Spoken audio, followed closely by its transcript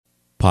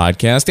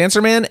Podcast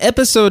Answer Man,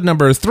 episode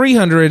number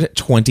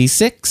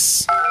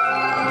 326.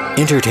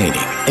 Entertaining,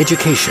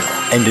 educational,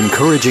 and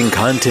encouraging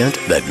content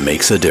that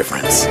makes a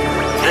difference.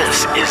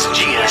 This is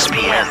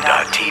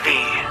GSPN.TV.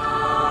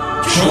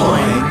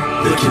 Join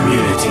the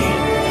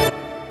community.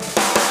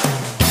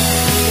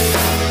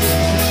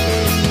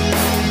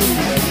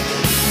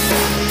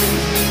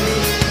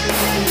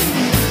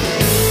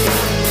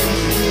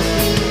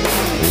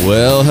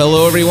 Well,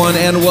 hello everyone,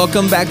 and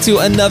welcome back to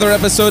another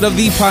episode of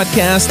the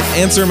Podcast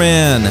Answer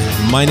Man.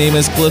 My name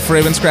is Cliff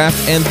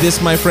Ravenscraft, and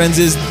this, my friends,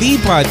 is the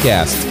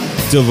podcast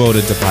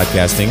devoted to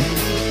podcasting,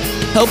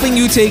 helping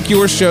you take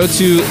your show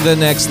to the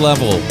next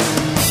level.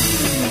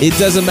 It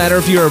doesn't matter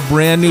if you're a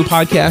brand new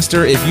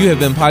podcaster, if you have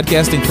been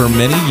podcasting for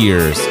many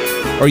years,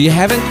 or you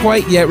haven't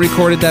quite yet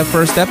recorded that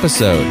first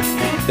episode.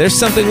 There's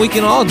something we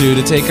can all do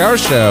to take our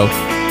show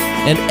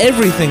and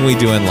everything we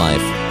do in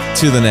life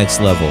to the next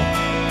level.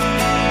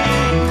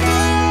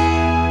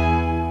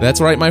 That's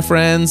right, my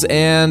friends,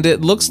 and it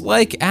looks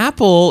like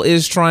Apple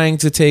is trying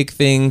to take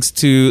things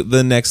to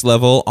the next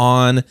level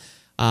on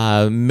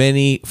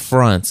many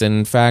fronts.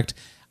 In fact,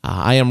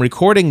 I am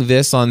recording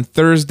this on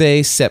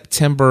Thursday,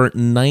 September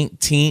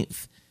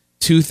 19th,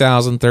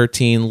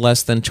 2013.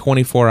 Less than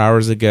 24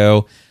 hours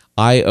ago,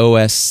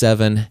 iOS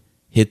 7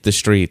 hit the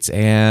streets,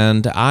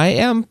 and I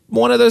am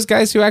one of those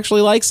guys who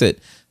actually likes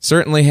it.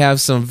 Certainly have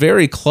some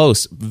very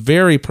close,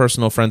 very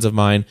personal friends of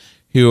mine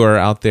who are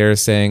out there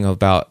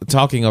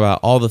talking about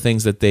all the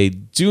things that they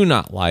do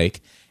not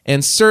like,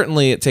 and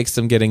certainly it takes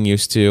some getting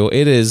used to.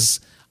 It is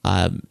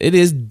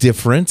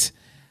different,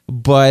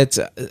 but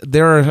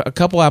there are a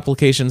couple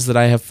applications that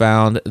I have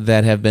found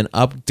that have been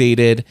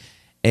updated,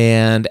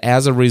 and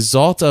as a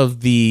result of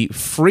the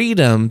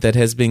freedom that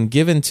has been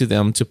given to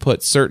them to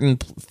put certain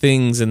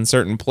things in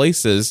certain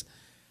places,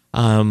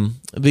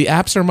 the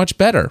apps are much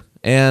better.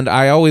 And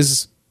I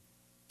always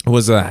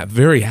was a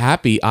very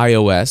happy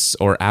iOS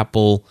or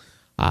Apple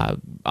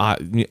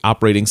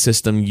operating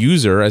system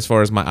user as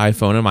far as my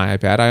iPhone and my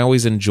iPad. I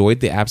always enjoyed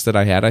the apps that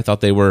I had. I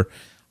thought they were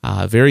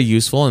very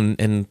useful,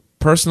 and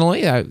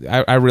personally,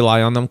 I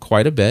rely on them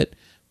quite a bit.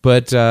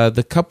 But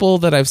the couple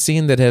that I've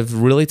seen that have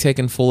really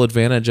taken full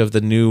advantage of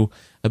the new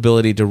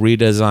ability to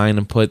redesign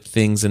and put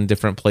things in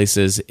different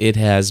places, it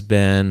has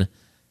been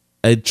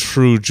a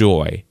true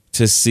joy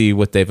to see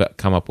what they've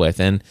come up with.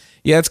 And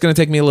yeah, it's going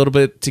to take me a little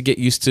bit to get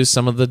used to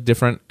some of the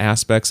different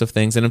aspects of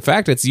things. And in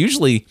fact,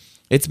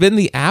 it's been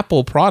the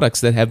Apple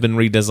products that have been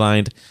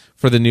redesigned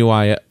for the new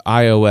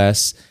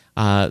iOS.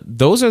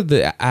 Those are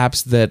the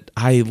apps that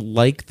I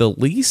like the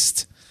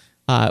least.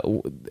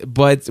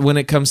 But when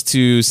it comes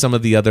to some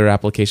of the other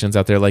applications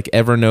out there, like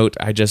Evernote,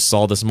 I just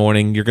saw this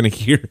morning. You're going to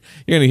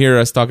hear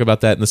us talk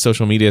about that in the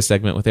social media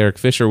segment with Eric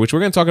Fisher, which we're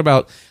going to talk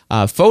about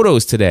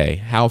photos today,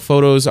 how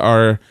photos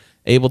are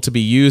able to be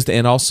used,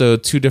 and also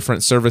two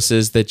different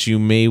services that you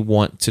may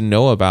want to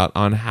know about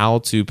on how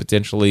to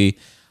potentially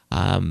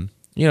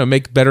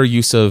make better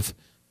use of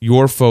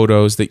your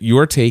photos that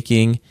you're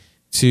taking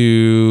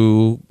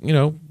to,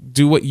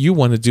 do what you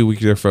want to do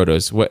with your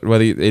photos,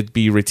 whether it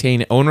be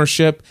retain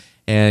ownership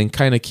and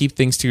kind of keep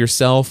things to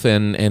yourself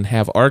and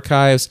have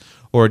archives,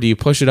 or do you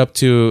push it up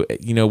to,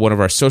 one of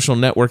our social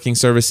networking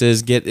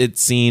services, get it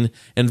seen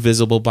and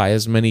visible by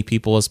as many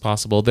people as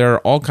possible. There are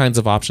all kinds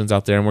of options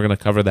out there, and we're going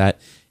to cover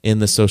that in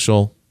the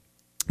social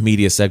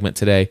media segment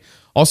today.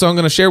 Also, I'm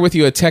going to share with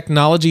you a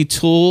technology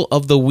tool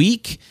of the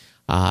week,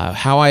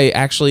 how I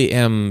actually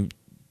am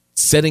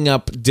setting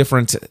up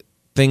different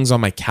things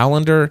on my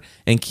calendar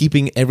and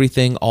keeping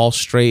everything all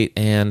straight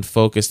and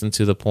focused and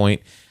to the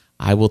point.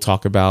 I will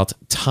talk about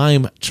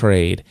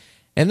TimeTrade.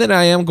 And then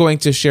I am going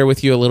to share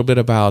with you a little bit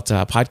about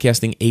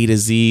podcasting A to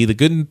Z. The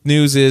good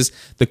news is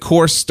the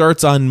course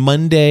starts on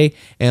Monday,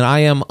 and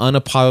I am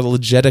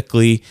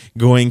unapologetically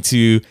going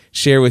to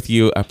share with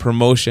you a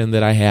promotion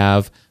that I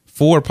have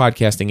for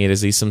podcasting A to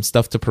Z, some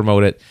stuff to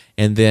promote it.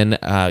 And then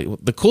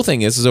the cool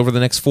thing is over the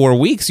next 4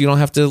 weeks, you don't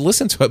have to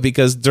listen to it,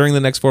 because during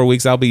the next 4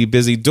 weeks, I'll be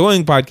busy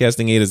doing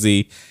podcasting A to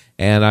Z,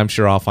 and I'm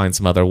sure I'll find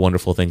some other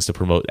wonderful things to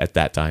promote at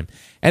that time.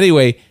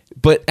 Anyway,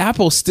 but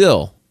Apple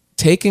still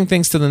taking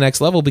things to the next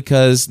level,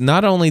 because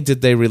not only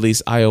did they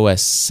release iOS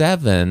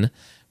 7,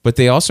 but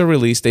they also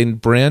released a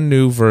brand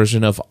new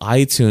version of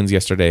iTunes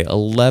yesterday,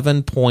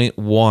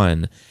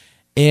 11.1.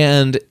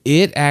 And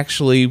it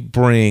actually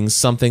brings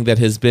something that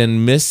has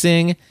been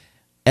missing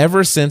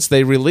ever since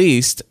they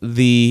released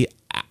the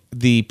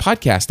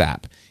podcast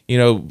app.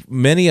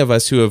 Many of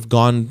us who have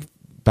gone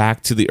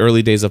back to the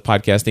early days of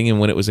podcasting and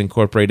when it was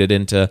incorporated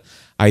into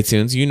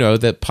iTunes, you know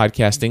that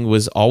podcasting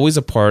was always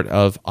a part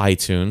of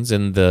iTunes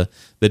and the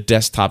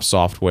desktop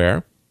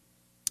software.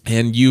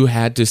 And you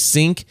had to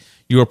sync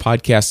your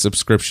podcast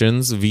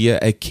subscriptions via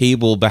a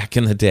cable back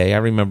in the day. I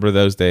remember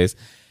those days.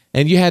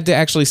 And you had to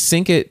actually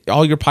sync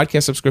all your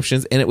podcast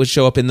subscriptions, and it would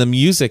show up in the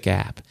music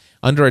app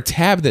under a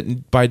tab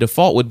that by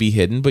default would be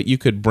hidden, but you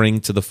could bring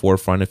to the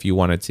forefront if you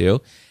wanted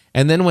to.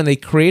 And then when they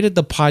created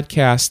the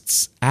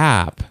Podcasts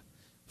app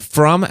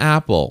from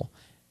Apple,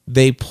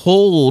 they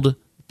pulled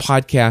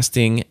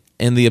podcasting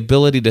and the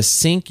ability to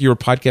sync your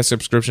podcast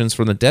subscriptions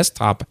from the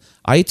desktop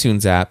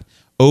iTunes app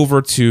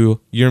over to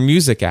your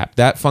music app.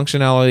 That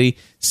functionality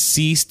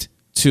ceased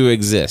to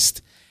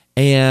exist.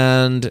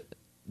 And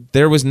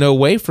there was no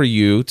way for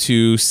you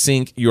to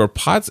sync your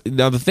pods.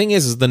 Now, the thing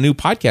is the new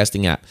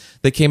podcasting app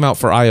that came out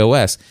for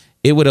iOS,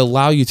 it would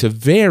allow you to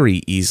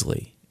very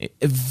easily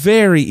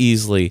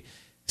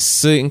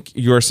sync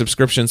your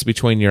subscriptions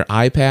between your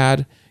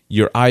iPad,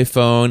 your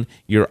iPhone,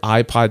 your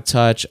iPod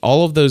Touch,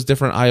 all of those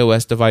different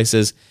iOS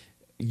devices.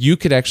 You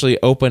could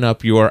actually open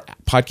up your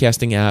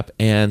podcasting app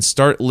and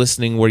start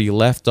listening where you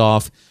left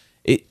off.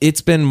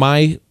 It's been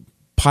my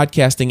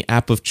podcasting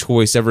app of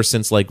choice ever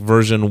since like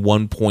version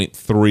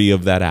 1.3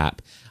 of that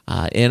app.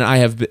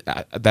 And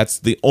that's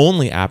the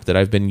only app that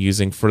I've been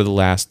using for the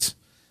last,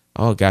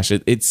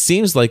 it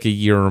seems like a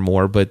year or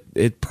more, but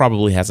it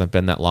probably hasn't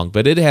been that long.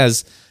 But it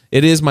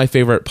is my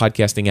favorite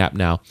podcasting app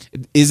now.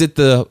 Is it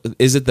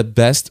the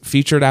best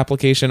featured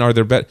application?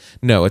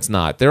 No, it's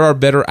not. There are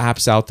better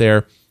apps out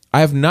there. I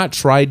have not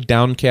tried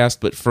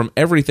Downcast, but from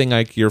everything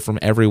I hear from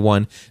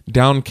everyone,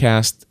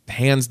 Downcast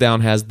hands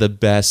down has the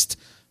best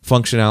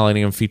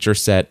functionality and feature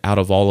set out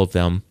of all of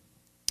them.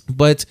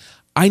 But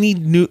I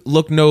need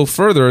look no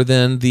further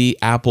than the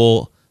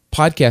Apple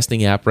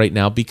podcasting app right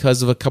now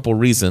because of a couple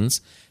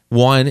reasons.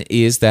 One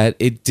is that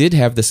it did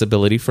have this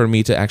ability for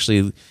me to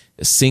actually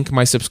sync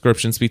my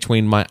subscriptions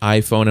between my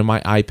iPhone and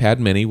my iPad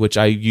mini, which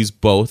I use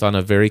both on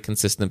a very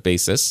consistent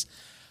basis.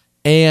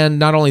 And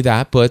not only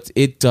that, but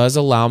it does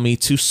allow me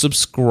to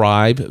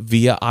subscribe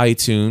via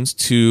iTunes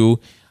to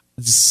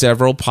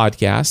several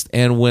podcasts.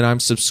 And when I'm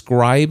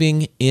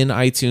subscribing in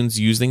iTunes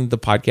using the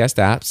podcast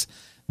apps,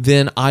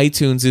 then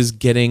iTunes is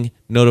getting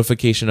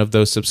notification of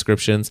those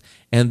subscriptions.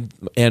 And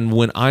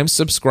when I'm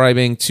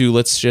subscribing to,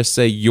 let's just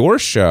say, your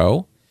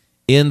show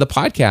in the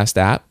podcast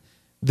app,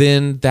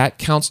 then that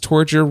counts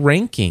towards your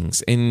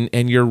rankings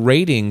and your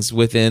ratings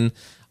within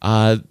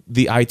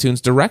the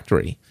iTunes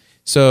directory.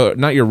 So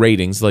not your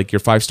ratings, like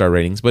your 5-star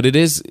ratings, but the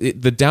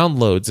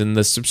downloads and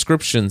the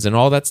subscriptions and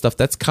all that stuff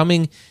that's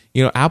coming.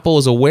 Apple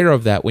is aware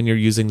of that when you're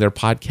using their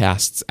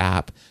podcasts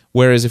app.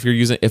 Whereas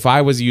if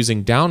I was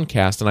using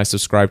Downcast and I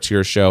subscribe to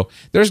your show,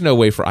 there's no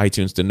way for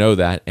iTunes to know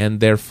that,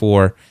 and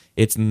therefore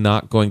it's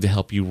not going to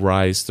help you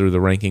rise through the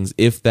rankings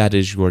if that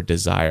is your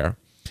desire.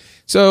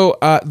 So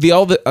the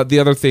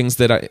other things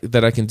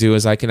that I can do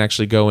is I can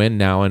actually go in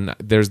now, and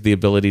there's the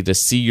ability to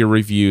see your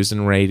reviews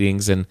and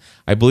ratings, and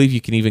I believe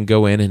you can even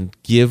go in and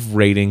give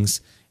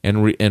ratings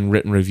and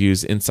written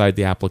reviews inside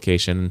the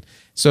application.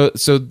 So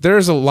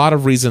there's a lot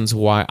of reasons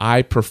why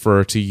I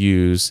prefer to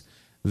use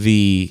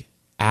the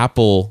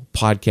Apple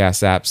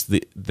podcast apps,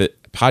 the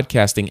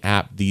podcasting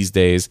app these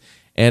days,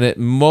 and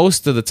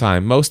most of the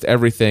time, most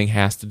everything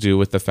has to do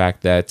with the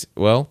fact that,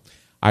 well,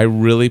 I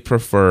really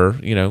prefer,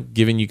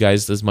 giving you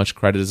guys as much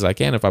credit as I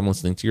can if I'm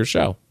listening to your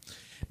show.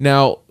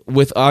 Now,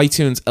 with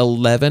iTunes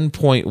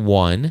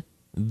 11.1,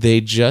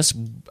 they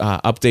just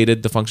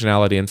updated the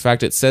functionality. In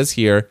fact, it says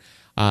here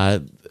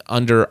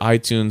under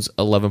iTunes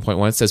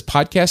 11.1, it says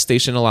Podcast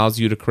Station allows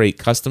you to create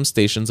custom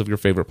stations of your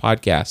favorite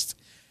podcast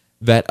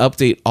that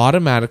update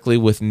automatically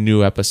with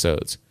new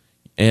episodes.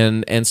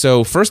 And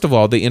so, first of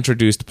all, they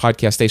introduced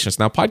Podcast Stations.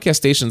 Now, Podcast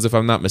Stations, if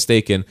I'm not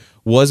mistaken,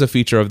 was a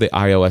feature of the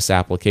iOS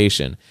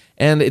application,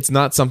 and it's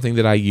not something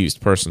that I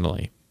used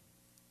personally.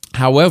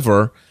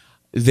 However,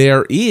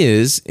 there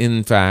is,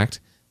 in fact,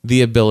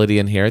 the ability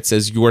in here. It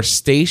says your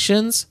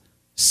stations,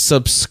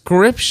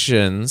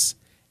 subscriptions,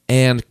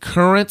 and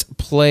current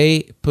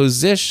play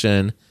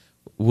position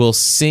will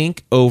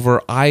sync over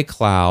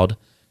iCloud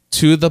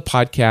to the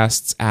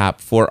Podcasts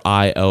app for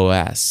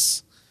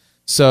iOS.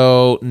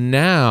 So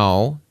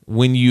now,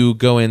 when you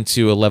go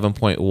into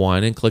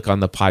 11.1 and click on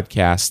the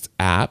podcast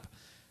app,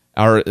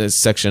 or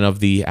section of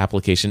the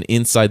application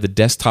inside the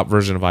desktop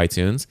version of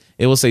iTunes,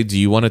 it will say, do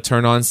you want to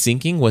turn on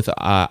syncing with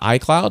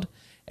iCloud?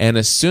 And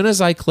as soon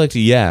as I clicked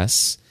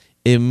yes,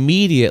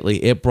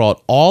 immediately it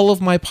brought all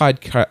of my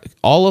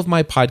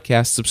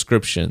podcast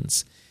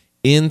subscriptions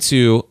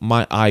into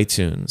my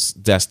iTunes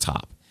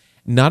desktop.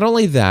 Not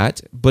only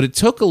that, but it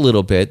took a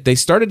little bit. They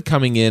started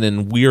coming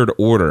in weird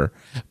order,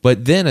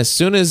 but then as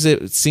soon as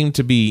it seemed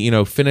to be,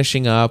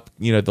 finishing up,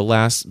 the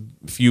last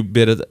few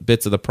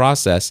bits of the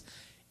process,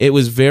 it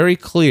was very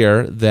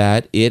clear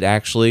that it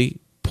actually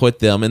put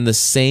them in the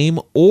same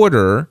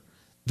order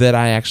that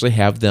I actually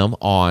have them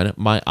on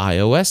my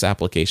iOS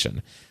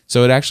application.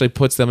 So it actually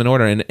puts them in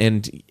order,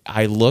 and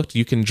I looked.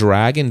 You can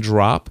drag and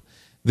drop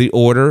the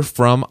order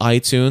from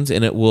iTunes,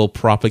 and it will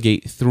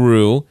propagate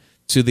through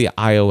to the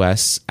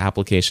iOS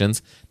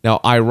applications. Now,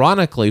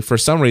 ironically, for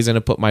some reason,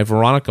 it put my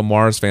Veronica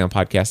Mars fan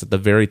podcast at the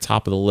very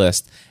top of the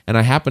list, and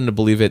I happen to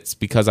believe it's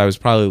because I was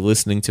probably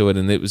listening to it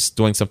and it was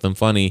doing something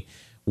funny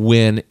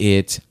when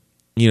it,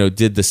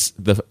 did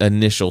the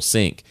initial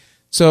sync.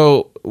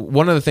 So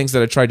one of the things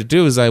that I tried to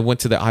do is I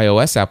went to the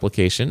iOS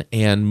application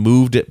and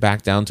moved it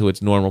back down to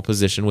its normal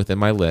position within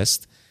my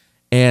list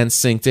and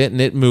synced it,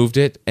 and it moved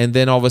it, and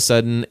then all of a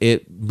sudden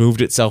it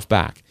moved itself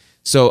back.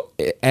 So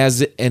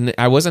and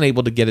I wasn't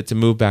able to get it to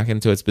move back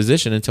into its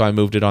position until I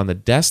moved it on the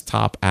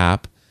desktop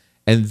app,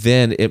 and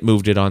then it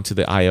moved it onto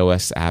the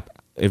iOS app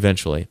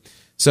eventually.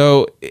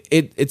 So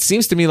it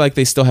seems to me like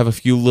they still have a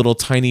few little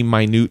tiny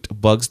minute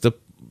bugs to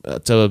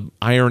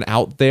iron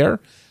out there,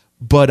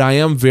 but I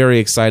am very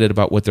excited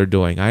about what they're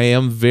doing. I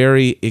am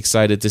very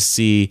excited to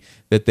see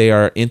that they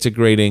are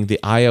integrating the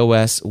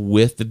iOS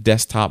with the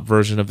desktop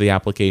version of the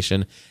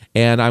application.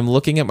 And I'm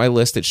looking at my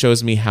list. It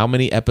shows me how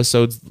many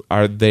episodes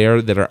are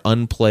there that are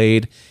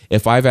unplayed.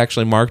 If I've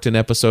actually marked an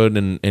episode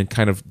and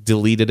kind of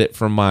deleted it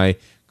from my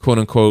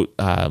quote-unquote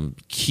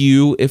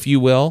queue, if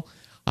you will,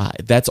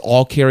 that's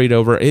all carried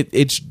over.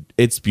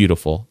 It's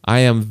beautiful. I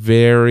am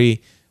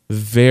very,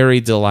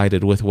 very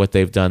delighted with what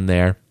they've done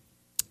there,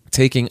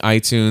 taking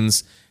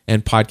iTunes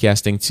and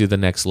podcasting to the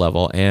next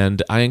level.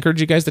 And I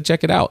encourage you guys to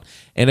check it out.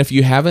 And if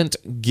you haven't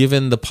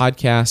given the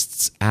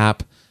Podcasts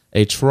app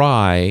a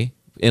try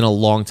in a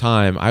long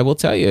time, I will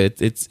tell you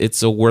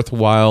it's a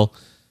worthwhile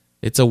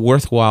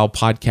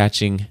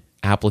podcatching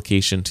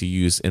application to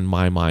use in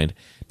my mind.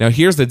 Now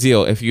here's the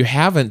deal. If you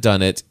haven't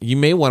done it, you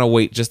may want to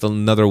wait just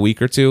another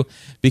week or two,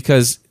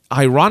 because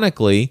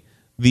ironically,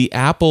 the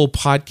Apple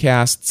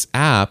Podcasts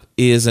app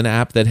is an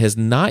app that has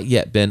not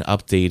yet been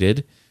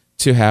updated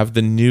to have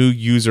the new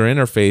user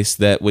interface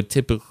that would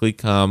typically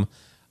come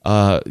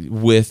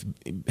with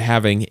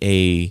having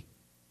a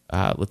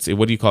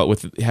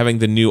with having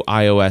the new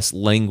iOS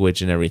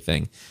language and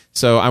everything.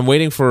 So I'm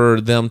waiting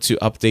for them to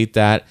update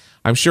that.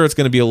 I'm sure it's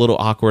going to be a little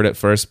awkward at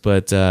first,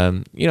 but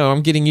I'm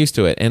getting used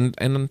to it, and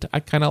I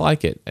kind of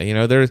like it.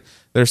 There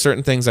are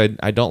certain things I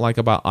don't like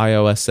about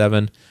iOS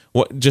 7.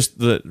 Just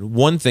the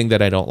one thing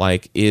that I don't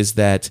like is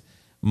that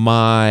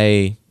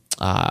my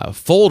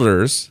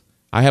folders.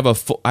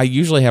 I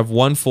usually have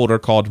one folder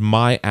called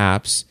My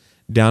Apps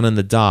down in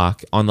the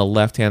dock on the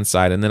left-hand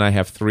side, and then I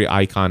have 3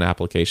 icon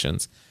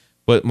applications.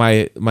 But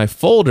my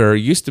folder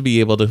used to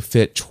be able to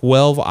fit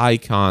 12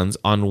 icons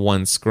on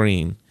one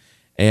screen,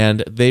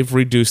 and they've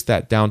reduced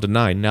that down to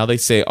 9. Now they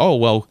say, oh,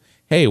 well,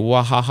 hey,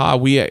 wahaha,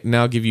 we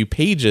now give you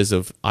pages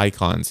of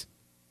icons.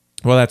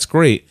 Well, that's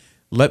great.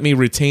 Let me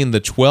retain the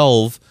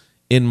 12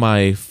 in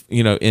my,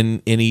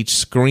 in each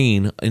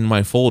screen in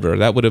my folder.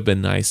 That would have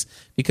been nice,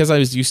 because I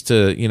was used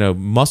to,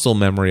 muscle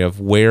memory of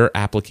where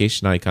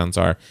application icons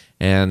are.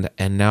 And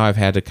now I've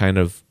had to kind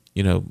of,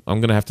 I'm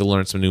going to have to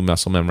learn some new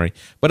muscle memory.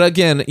 But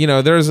again,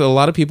 there's a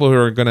lot of people who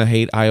are going to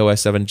hate iOS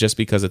 7 just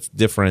because it's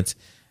different.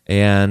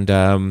 And,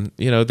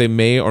 they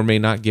may or may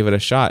not give it a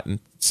shot. And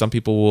some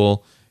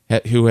people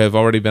who have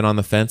already been on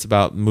the fence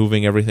about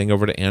moving everything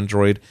over to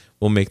Android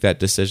will make that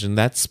decision.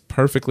 That's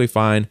perfectly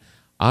fine.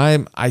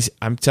 I'm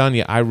telling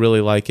you, I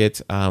really like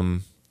it,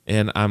 and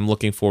I'm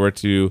looking forward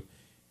to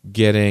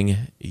getting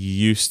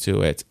used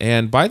to it.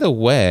 And by the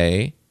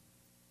way,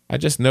 I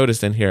just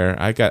noticed in here,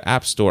 I got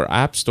App Store.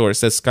 It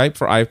says Skype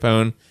for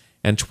iPhone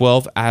and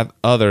 12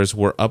 others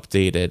were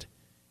updated.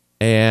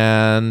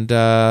 And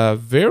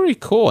very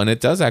cool. And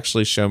it does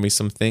actually show me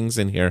some things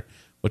in here,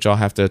 which I'll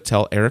have to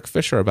tell Eric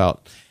Fisher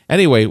about.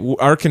 Anyway,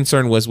 our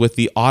concern was with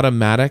the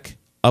automatic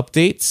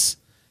updates.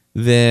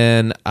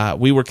 Then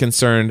we were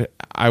concerned,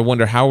 I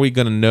wonder, how are we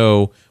going to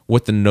know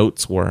what the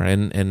notes were?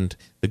 And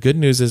the good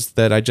news is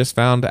that I just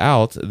found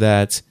out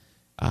that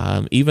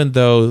even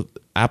though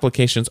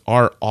applications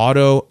are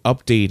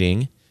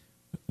auto-updating,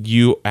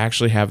 you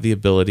actually have the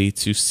ability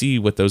to see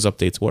what those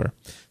updates were.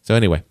 So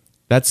anyway,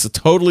 that's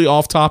totally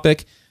off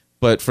topic,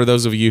 but for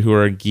those of you who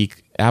are a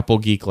Apple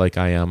geek like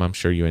I am, I'm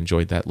sure you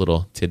enjoyed that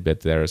little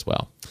tidbit there as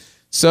well.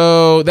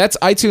 So that's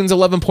iTunes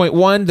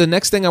 11.1. The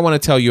next thing I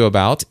want to tell you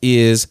about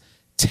is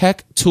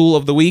Tech Tool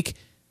of the Week,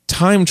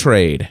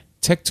 TimeTrade.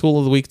 Tech Tool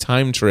of the Week,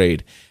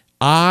 TimeTrade.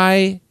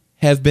 I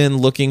have been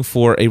looking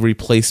for a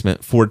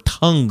replacement for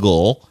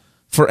Tungle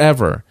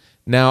forever.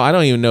 Now, I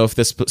don't even know if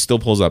this still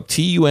pulls up.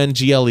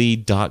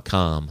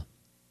 tungle.com.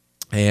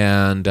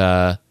 And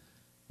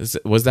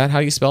was that how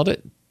you spelled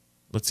it?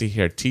 Let's see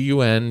here.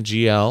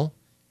 Tungle.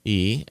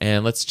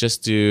 And let's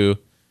just do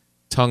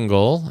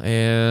Tungle.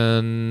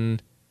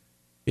 And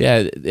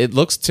yeah, it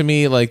looks to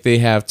me like they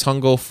have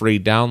Tungle free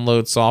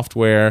download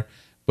software.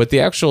 But the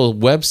actual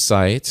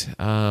website,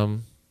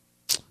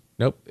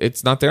 nope,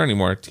 it's not there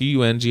anymore.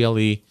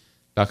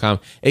 tungle.com.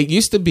 It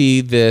used to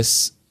be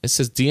this. It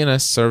says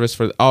DNS service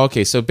for. Oh,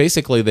 okay. So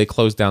basically, they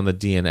closed down the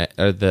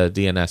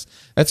DNS.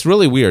 That's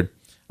really weird.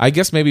 I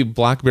guess maybe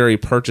BlackBerry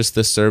purchased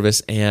this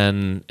service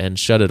and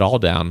shut it all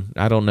down.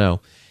 I don't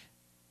know.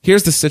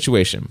 Here's the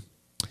situation.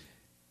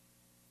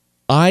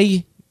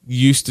 I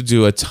used to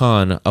do a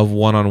ton of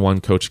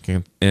one-on-one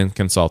coaching and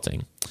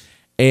consulting,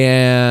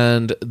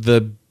 and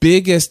the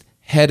biggest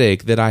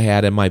headache that I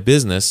had in my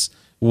business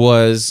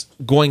was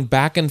going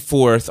back and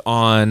forth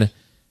on,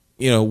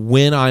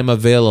 when I'm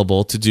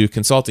available to do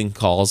consulting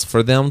calls,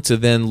 for them to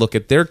then look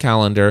at their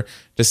calendar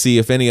to see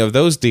if any of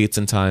those dates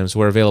and times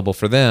were available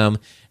for them,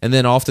 and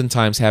then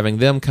oftentimes having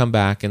them come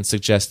back and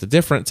suggest a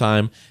different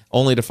time,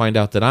 only to find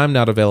out that I'm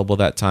not available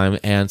that time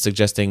and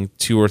suggesting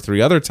 2 or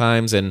 3 other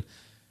times, and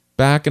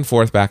back and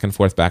forth, back and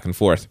forth, back and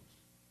forth.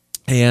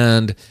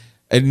 And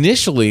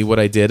initially what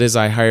I did is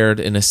I hired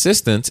an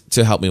assistant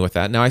to help me with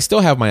that. Now I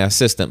still have my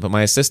assistant, but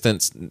my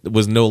assistant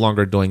was no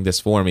longer doing this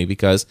for me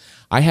because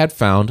I had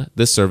found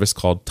this service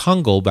called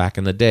Tungle back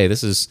in the day.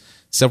 This is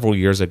several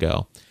years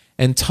ago.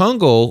 And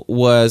Tungle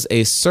was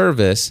a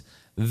service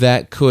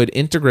that could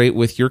integrate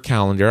with your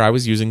calendar. I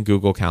was using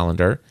Google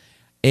Calendar,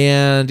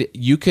 and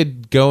you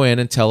could go in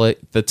and tell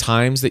it the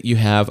times that you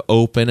have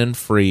open and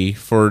free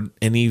for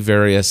any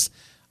various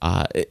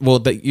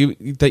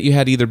that you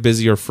had either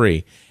busy or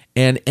free.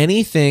 And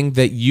anything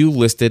that you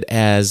listed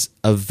as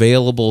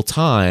available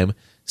time,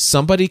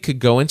 somebody could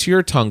go into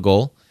your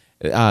Tungle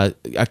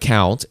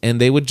account, and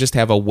they would just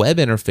have a web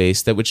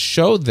interface that would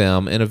show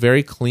them in a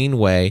very clean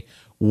way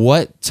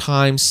what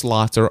time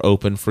slots are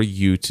open for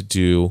you to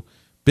do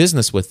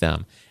business with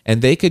them.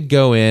 And they could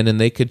go in and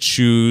they could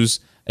choose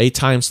a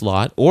time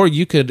slot, or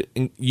you could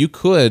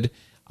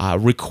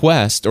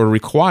request or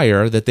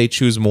require that they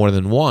choose more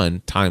than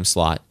one time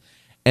slot.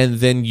 And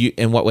then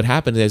what would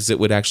happen is it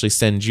would actually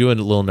send you a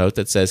little note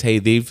that says, hey,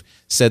 they've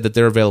said that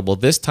they're available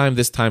this time,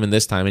 and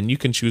this time, and you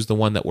can choose the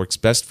one that works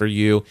best for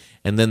you.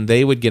 And then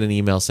they would get an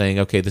email saying,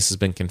 okay, this has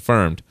been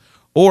confirmed.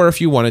 Or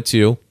if you wanted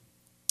to,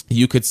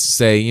 you could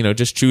say,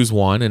 just choose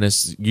one, and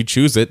as you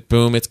choose it,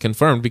 boom, it's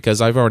confirmed because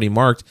I've already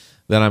marked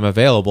that I'm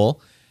available.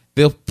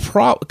 The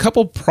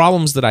couple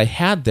problems that I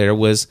had there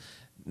was,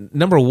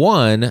 number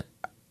one,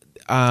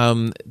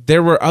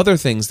 there were other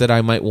things that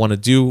I might want to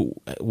do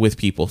with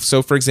people.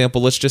 So, for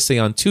example, let's just say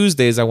on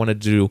Tuesdays, I want to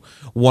do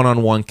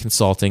one-on-one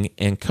consulting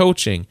and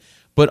coaching.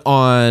 But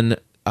on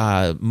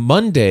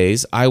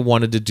Mondays, I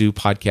wanted to do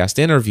podcast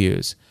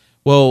interviews.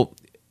 Well,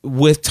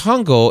 with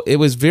Tungle, it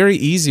was very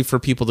easy for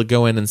people to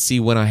go in and see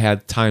when I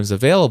had times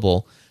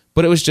available,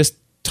 but it was just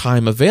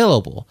time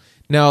available.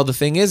 Now, the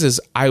thing is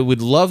I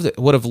would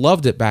have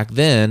loved it back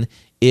then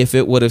if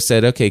it would have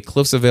said, okay,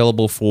 Cliff's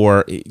available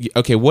for,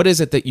 okay, what is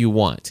it that you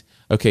want?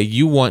 Okay,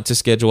 you want to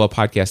schedule a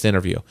podcast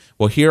interview.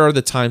 Well, here are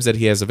the times that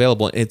he has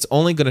available. And it's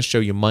only going to show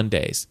you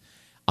Mondays.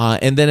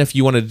 And then if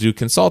you wanted to do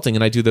consulting,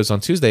 and I do those on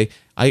Tuesday,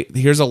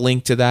 here's a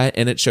link to that,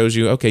 and it shows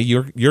you, okay,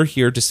 you're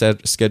here to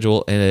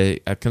schedule a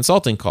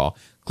consulting call.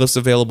 Cliff's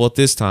available at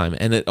this time,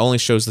 and it only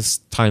shows the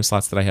time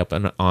slots that I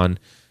have on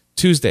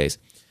Tuesdays.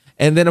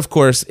 And then, of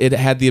course, it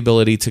had the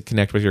ability to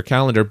connect with your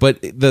calendar,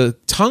 but the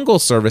Tungle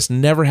service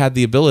never had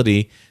the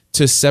ability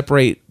to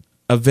separate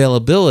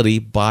availability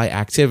by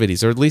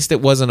activities, or at least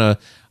it wasn't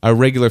a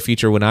regular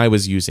feature when I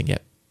was using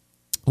it.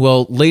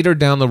 Well, later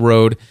down the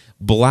road,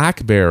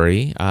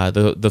 BlackBerry,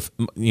 the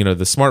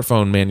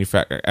smartphone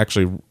manufacturer,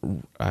 actually,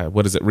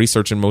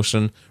 Research in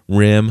Motion,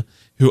 RIM,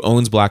 who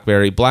owns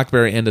BlackBerry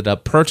ended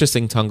up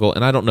purchasing Tungle,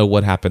 and I don't know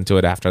what happened to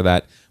it after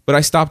that, but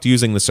I stopped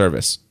using the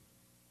service.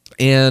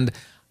 And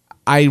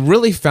I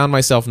really found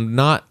myself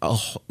not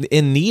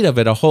in need of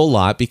it a whole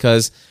lot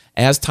because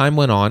as time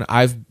went on,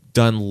 I've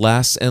done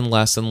less and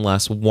less and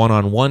less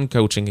one-on-one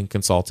coaching and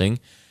consulting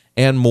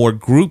and more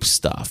group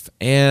stuff.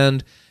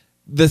 And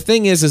the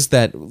thing is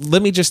that,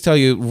 let me just tell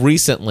you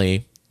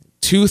recently,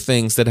 two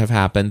things that have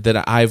happened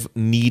that I've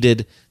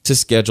needed to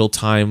schedule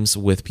times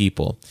with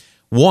people.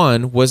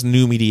 One was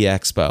New Media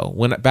Expo.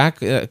 When back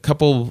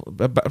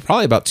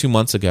probably about 2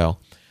 months ago,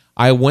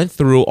 I went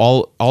through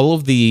all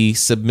of the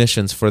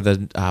submissions for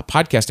the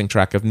podcasting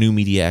track of New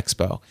Media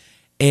Expo,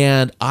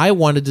 and I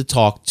wanted to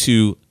talk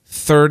to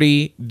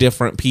 30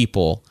 different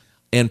people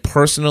and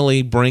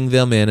personally bring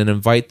them in and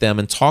invite them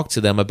and talk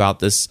to them about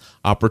this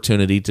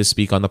opportunity to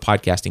speak on the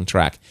podcasting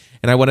track.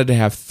 And I wanted to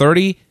have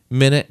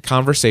 30-minute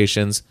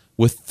conversations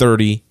with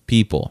 30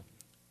 people.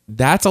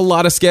 That's a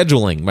lot of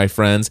scheduling, my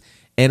friends,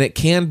 and it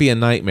can be a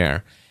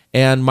nightmare.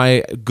 And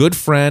my good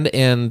friend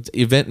and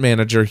event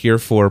manager here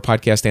for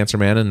Podcast Answer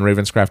Man and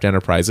Ravenscraft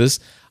Enterprises,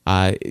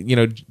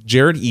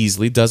 Jared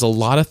Easley, does a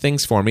lot of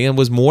things for me and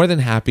was more than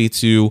happy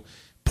to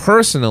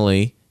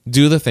personally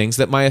do the things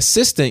that my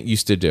assistant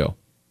used to do.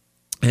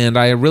 And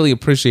I really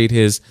appreciate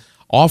his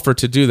offer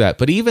to do that.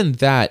 But even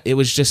that, it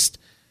was just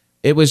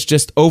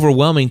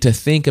overwhelming to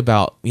think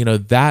about,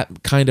 that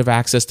kind of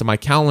access to my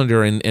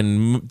calendar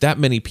and that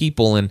many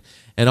people and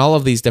all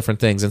of these different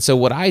things. And so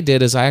what I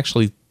did is I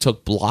actually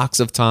took blocks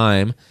of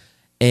time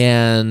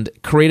and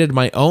created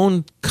my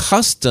own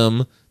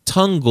custom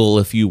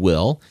Tungle, if you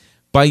will,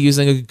 by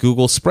using a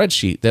Google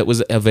spreadsheet that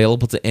was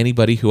available to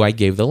anybody who I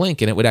gave the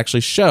link. And it would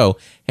actually show,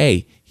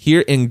 hey,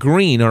 here in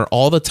green are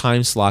all the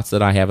time slots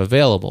that I have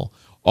available.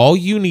 All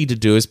you need to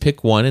do is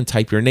pick one and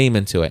type your name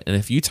into it. And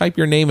if you type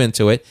your name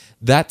into it,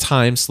 that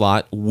time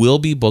slot will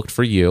be booked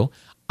for you.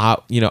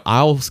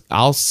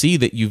 I'll see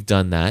that you've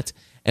done that,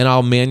 and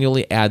I'll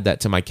manually add that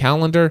to my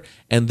calendar,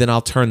 and then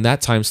I'll turn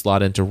that time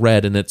slot into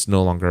red, and it's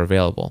no longer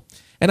available.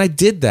 And I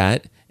did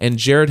that, and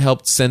Jared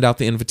helped send out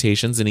the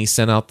invitations, and he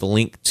sent out the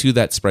link to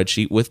that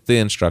spreadsheet with the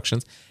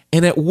instructions,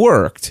 and it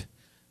worked,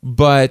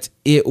 but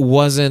it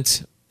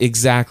wasn't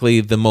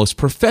exactly the most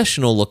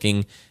professional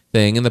looking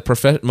thing and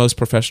the most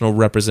professional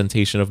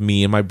representation of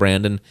me and my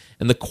brand and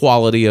the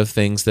quality of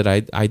things that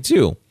I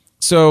do.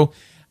 So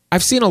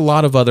I've seen a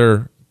lot of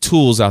other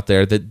tools out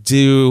there that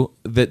do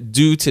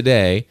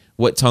today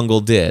what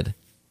Tungle did.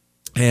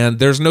 And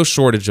there's no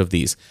shortage of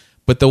these.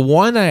 But the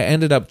one I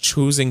ended up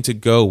choosing to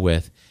go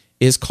with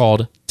is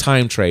called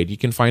TimeTrade. You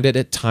can find it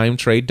at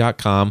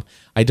TimeTrade.com.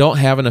 I don't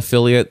have an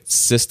affiliate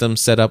system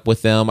set up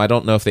with them. I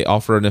don't know if they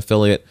offer an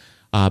affiliate,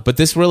 but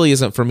this really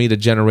isn't for me to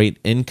generate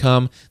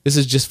income. This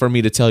is just for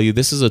me to tell you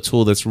this is a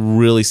tool that's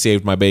really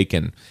saved my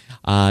bacon.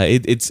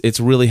 It's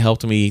really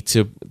helped me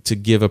to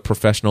give a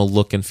professional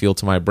look and feel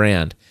to my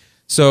brand.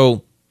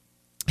 So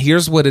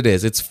here's what it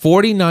is. It's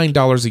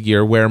 $49 a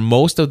year, where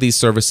most of these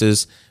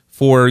services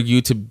for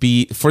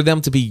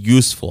them to be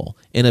useful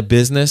in a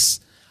business,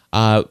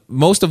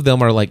 most of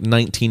them are like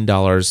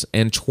 $19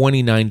 and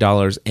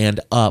 $29 and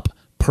up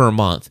per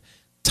month.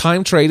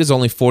 TimeTrade is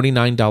only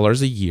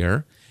 $49 a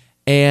year,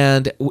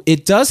 and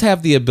it does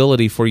have the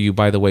ability for you,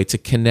 by the way, to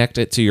connect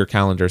it to your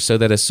calendar so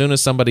that as soon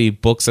as somebody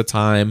books a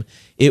time,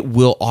 it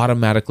will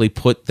automatically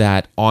put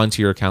that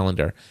onto your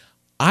calendar.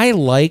 I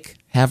like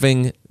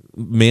having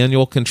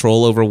manual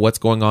control over what's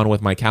going on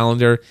with my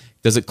calendar.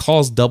 Does it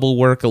cause double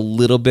work a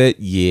little bit?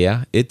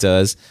 Yeah, it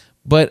does.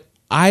 But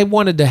I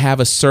wanted to have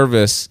a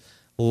service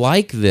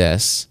like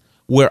this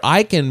where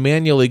I can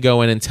manually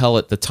go in and tell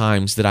it the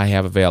times that I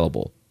have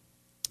available.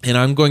 And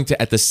I'm going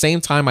to, at the same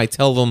time I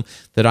tell them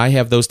that I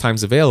have those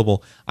times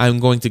available, I'm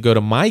going to go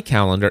to my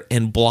calendar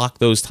and block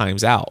those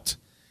times out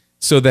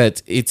so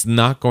that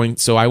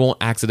so I won't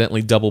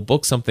accidentally double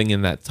book something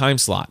in that time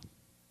slot.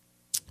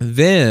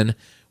 Then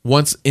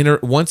once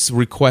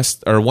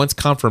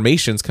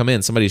confirmations come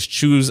in, somebody's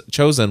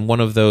chosen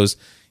one of those,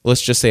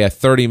 let's just say a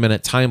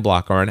 30-minute time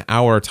block or an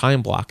hour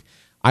time block,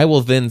 I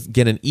will then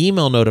get an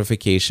email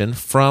notification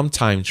from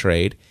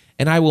TimeTrade,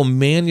 and I will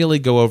manually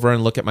go over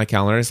and look at my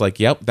calendar. It's like,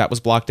 yep, that was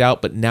blocked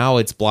out, but now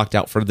it's blocked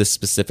out for this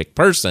specific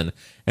person.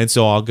 And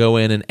so I'll go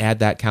in and add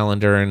that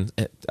calendar and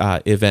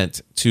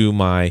event to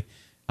my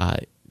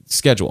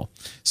schedule.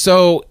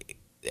 So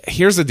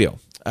here's the deal.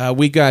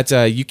 We got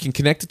you can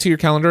connect it to your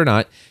calendar or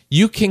not.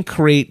 You can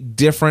create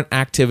different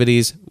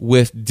activities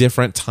with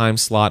different time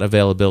slot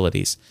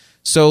availabilities.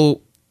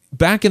 So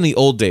back in the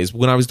old days,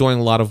 when I was doing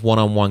a lot of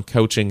one-on-one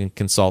coaching and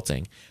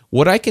consulting,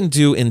 what I can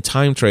do in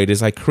TimeTrade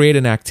is I create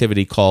an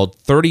activity called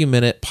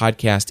 30-minute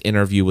podcast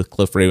interview with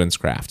Cliff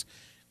Ravenscraft,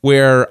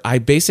 where I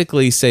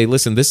basically say,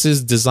 listen, this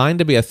is designed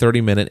to be a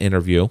 30-minute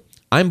interview.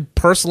 I'm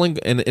personally,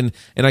 and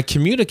I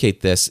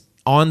communicate this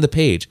on the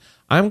page.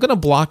 I'm going to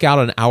block out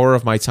an hour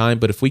of my time,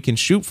 but if we can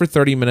shoot for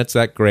 30 minutes,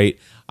 that's great.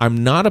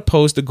 I'm not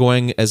opposed to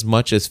going as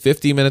much as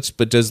 50 minutes,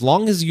 but as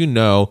long as you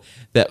know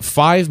that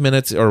 5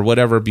 minutes or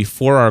whatever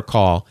before our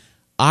call,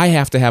 I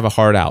have to have a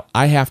hard out.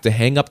 I have to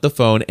hang up the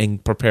phone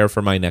and prepare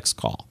for my next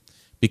call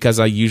because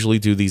I usually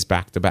do these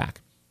back to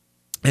back.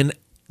 And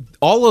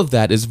all of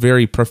that is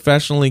very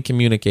professionally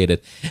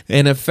communicated.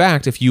 And in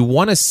fact, if you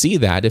want to see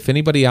that, if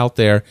anybody out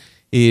there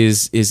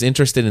is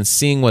interested in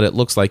seeing what it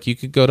looks like, you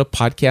could go to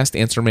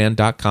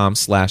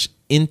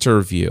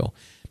podcastanswerman.com/interview.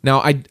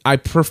 Now, I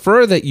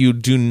prefer that you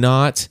do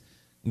not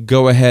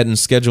go ahead and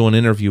schedule an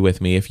interview with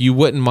me. If you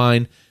wouldn't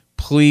mind,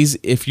 please,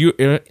 if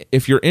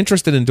you're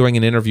interested in doing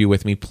an interview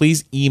with me,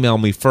 please email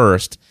me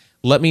first.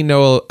 Let me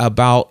know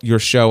about your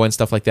show and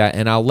stuff like that,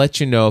 and I'll let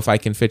you know if I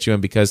can fit you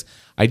in, because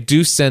I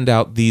do send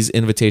out these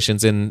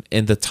invitations in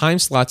the time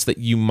slots that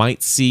you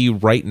might see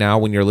right now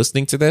when you're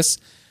listening to this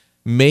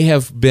may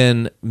have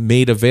been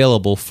made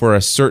available for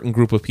a certain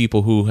group of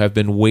people who have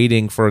been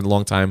waiting for a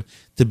long time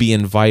to be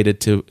invited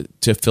to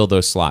fill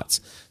those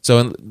slots.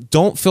 So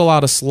don't fill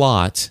out a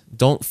slot,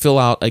 don't fill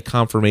out a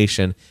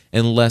confirmation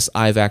unless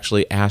I've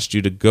actually asked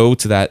you to go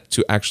to that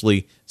to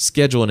actually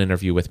schedule an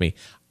interview with me.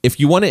 If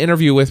you want to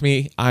interview with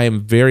me, I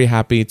am very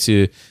happy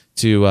to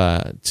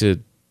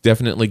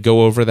definitely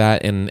go over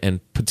that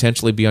and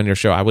potentially be on your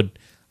show. I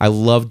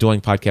love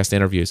doing podcast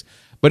interviews.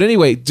 But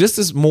anyway, just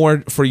as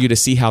more for you to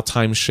see how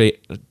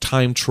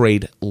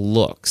TimeTrade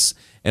looks.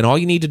 And all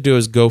you need to do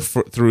is go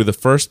through the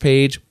first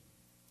page,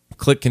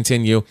 click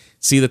continue,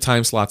 see the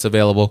time slots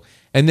available,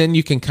 and then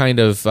you can kind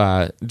of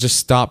just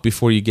stop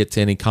before you get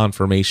to any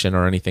confirmation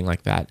or anything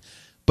like that.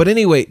 But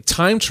anyway,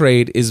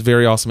 TimeTrade is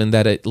very awesome in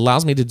that it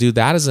allows me to do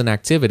that as an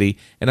activity,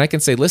 and I can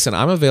say, listen,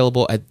 I'm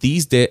available at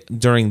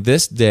during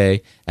this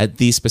day at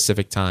these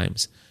specific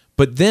times.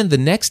 But then the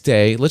next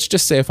day, let's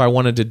just say if I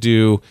wanted to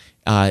do,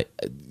 let's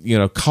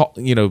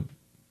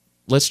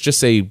just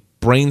say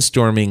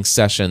brainstorming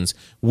sessions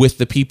with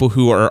the people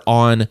who are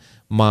on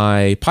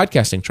my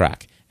podcasting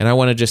track, and I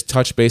want to just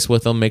touch base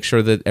with them, make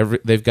sure that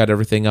they've got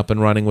everything up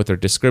and running with their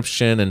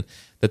description and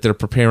that they're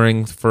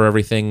preparing for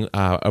everything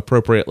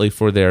appropriately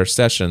for their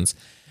sessions.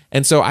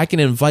 And so I can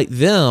invite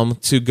them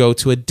to go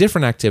to a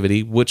different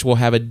activity, which will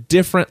have a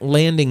different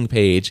landing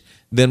page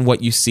than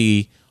what you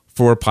see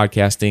for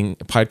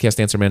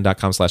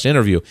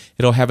podcastanswerman.com/interview.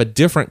 It'll have a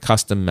different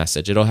custom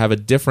message. It'll have a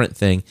different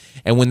thing.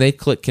 And when they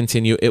click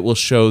continue, it will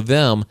show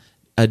them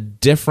a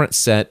different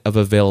set of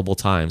available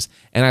times.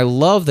 And I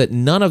love that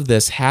none of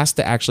this has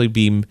to actually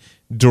be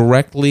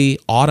directly,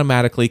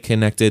 automatically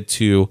connected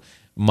to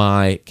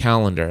my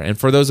calendar. And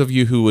for those of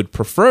you who would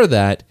prefer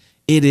that,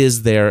 it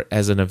is there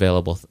as an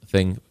available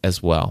thing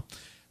as well.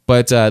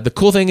 But the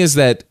cool thing is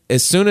that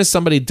as soon as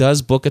somebody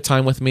does book a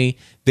time with me,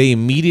 they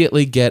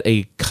immediately get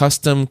a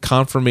custom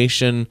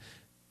confirmation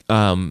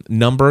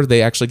number.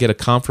 They actually get a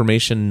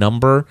confirmation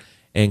number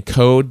and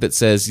code that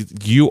says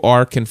you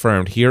are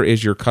confirmed. Here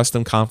is your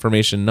custom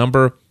confirmation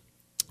number.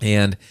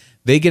 And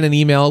they get an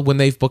email when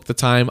they've booked the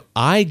time.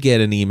 I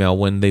get an email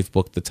when they've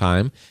booked the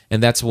time.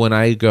 And that's when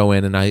I go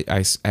in and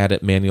I add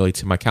it manually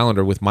to my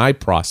calendar with my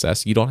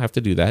process. You don't have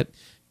to do that. It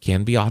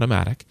can be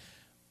automatic.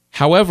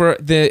 However,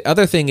 the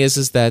other thing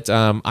is that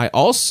I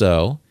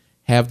also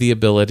have the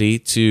ability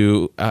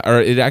to, or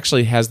it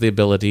actually has the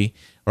ability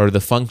or the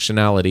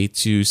functionality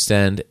to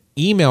send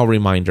email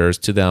reminders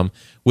to them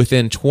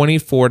within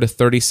 24 to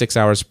 36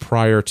 hours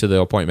prior to the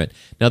appointment.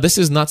 Now, this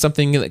is not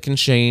something that can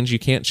change. You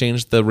can't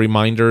change the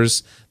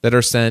reminders that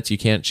are sent. You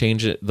can't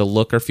change the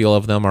look or feel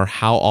of them or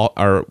how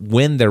or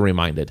when they're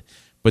reminded.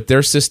 But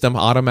their system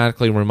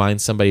automatically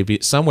reminds somebody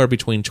somewhere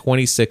between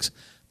 26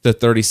 to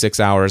 36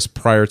 hours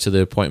prior to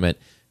the appointment,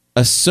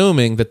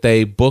 assuming that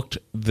they booked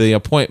the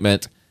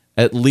appointment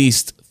at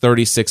least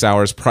 36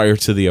 hours prior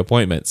to the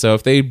appointment. So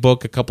if they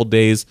book a couple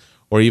days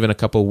or even a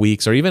couple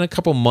weeks or even a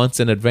couple months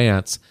in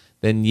advance,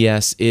 then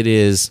yes, it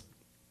is.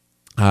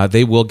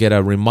 They will get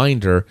a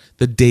reminder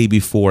the day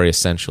before,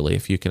 essentially,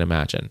 if you can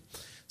imagine.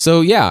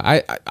 So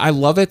yeah, I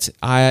love it.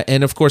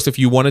 And of course, if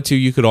you wanted to,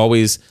 you could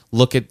always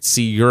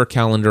see your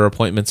calendar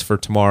appointments for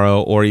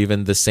tomorrow or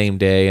even the same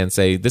day and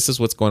say, this is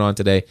what's going on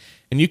today.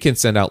 And you can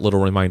send out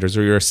little reminders,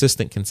 or your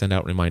assistant can send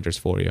out reminders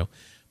for you.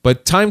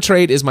 But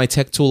TimeTrade is my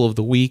tech tool of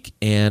the week,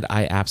 and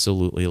I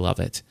absolutely love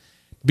it.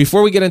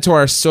 Before we get into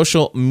our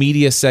social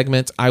media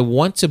segment, I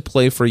want to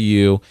play for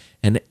you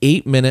an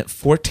 8-minute,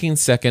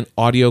 14-second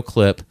audio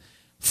clip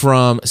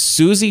from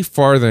Susie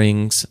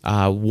Farthing's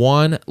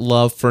One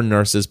Love for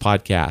Nurses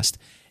podcast.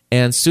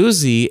 And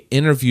Susie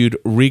interviewed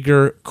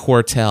Rieger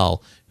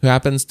Cortell, who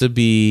happens to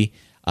be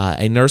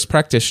a nurse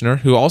practitioner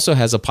who also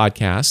has a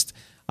podcast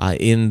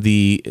in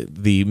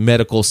the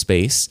medical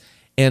space.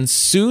 And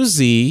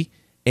Susie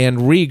and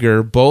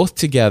Rieger both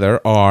together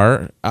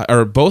or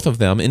both of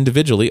them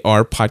individually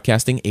are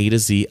Podcasting A to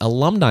Z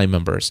alumni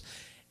members.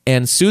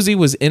 And Susie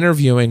was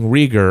interviewing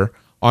Rieger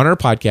on her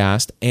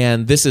podcast,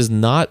 and this is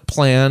not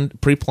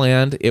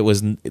pre-planned.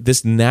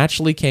 This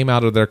naturally came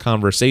out of their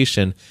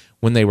conversation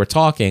when they were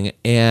talking,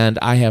 and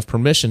I have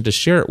permission to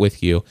share it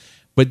with you.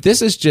 But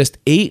this is just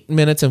 8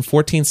 minutes and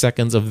 14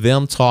 seconds of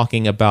them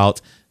talking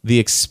about the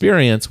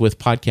experience with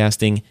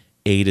Podcasting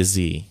A to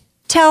Z.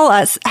 Tell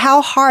us,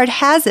 how hard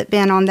has it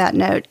been on that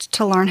note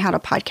to learn how to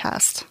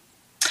podcast?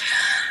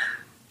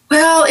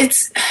 Well,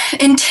 it's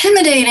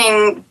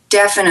intimidating,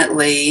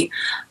 definitely.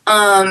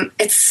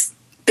 It's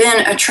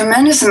been a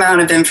tremendous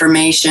amount of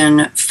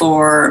information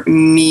for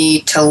me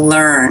to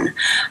learn.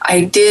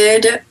 I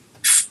did,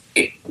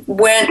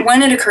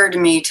 when it occurred to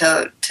me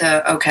to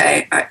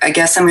okay, I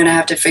guess I'm going to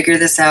have to figure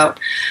this out.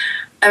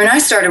 I mean, I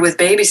started with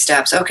baby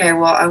steps. Okay,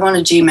 well, I want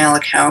a Gmail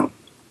account.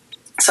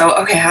 So,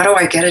 okay, how do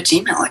I get a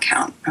Gmail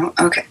account?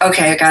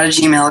 Okay, I got a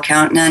Gmail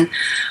account. And then,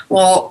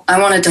 well, I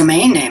want a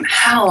domain name.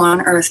 How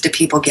on earth do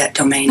people get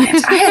domain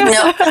names? I had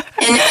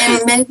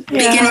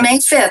begin May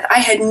 5th, I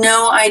had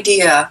no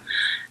idea,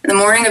 in the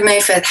morning of May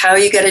 5th, how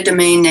you get a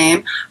domain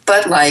name.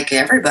 But like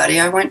everybody,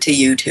 I went to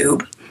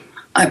YouTube.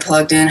 I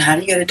plugged in, how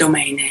do you get a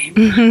domain name?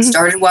 Mm-hmm.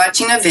 Started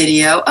watching a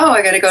video. Oh,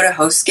 I got to go to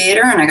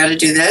HostGator, and I got to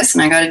do this,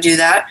 and I got to do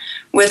that.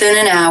 Within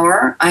an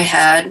hour, I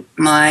had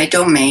my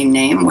domain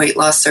name,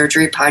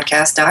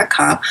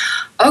 weightlosssurgerypodcast.com.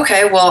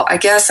 Okay, well, I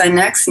guess I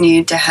next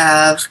need to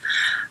have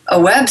a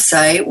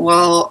website.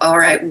 Well, all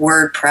right,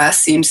 WordPress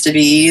seems to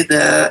be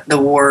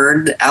the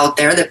word out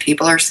there that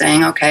people are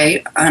saying,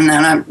 okay, and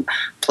then I'm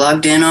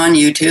plugged in on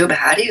YouTube.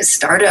 How do you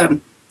start a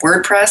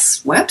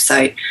WordPress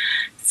website?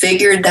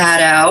 Figured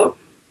that out.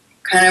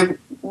 Kind of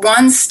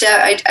one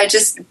step, I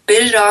just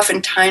bit it off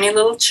in tiny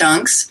little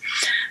chunks.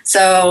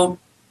 So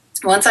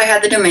once I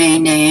had the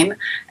domain name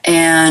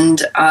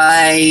and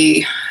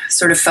I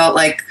sort of felt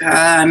like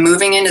I'm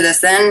moving into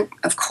this, then,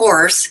 of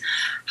course,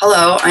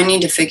 I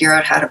need to figure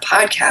out how to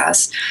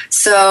podcast.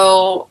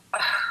 So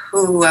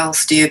who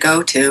else do you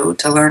go to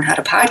learn how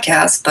to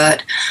podcast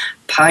but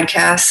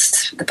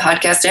the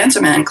podcast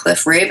answer man,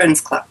 Cliff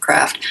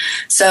Ravenscraft.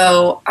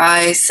 So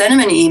I sent him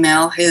an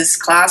email. His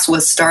class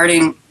was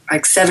starting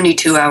like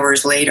 72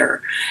 hours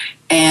later.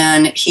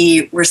 And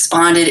he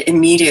responded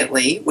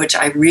immediately, which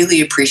I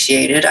really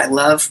appreciated. I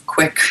love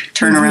quick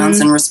turnarounds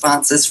and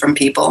responses from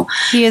people.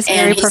 He is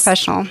very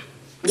professional.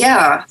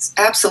 Yeah,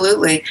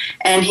 absolutely.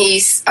 And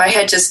I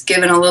had just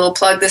given a little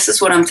plug. This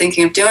is what I'm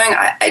thinking of doing.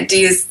 Do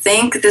you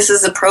think this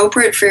is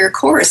appropriate for your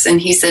course?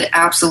 And he said,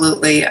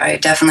 absolutely. I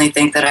definitely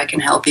think that I can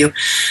help you,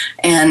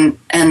 and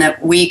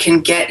that we can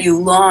get you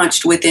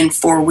launched within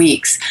 4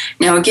 weeks.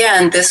 Now,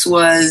 again, this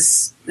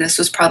was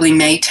probably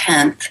May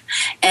 10th,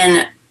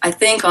 and I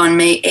think on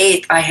May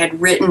 8th, I had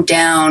written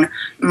down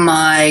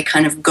my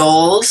kind of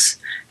goals,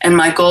 and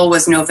my goal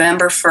was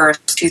November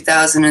 1st,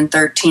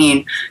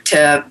 2013,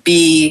 to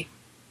be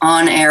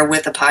on air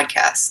with a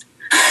podcast.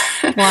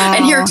 Wow.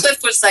 And here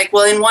Cliff was like,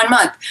 well, in 1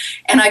 month.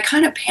 And I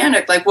kind of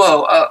panicked, like,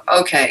 whoa,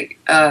 okay,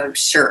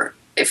 sure.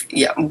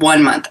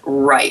 1 month,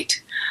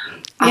 right.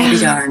 I'll be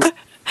darned.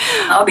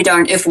 I'll be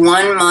darned if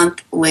 1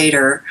 month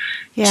later,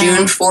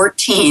 June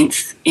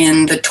 14th,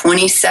 in the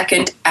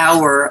 22nd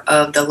hour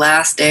of the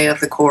last day of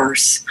the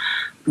course,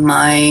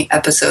 my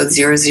episode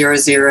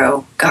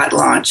 000 got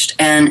launched.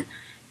 And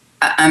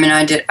I mean,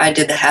 I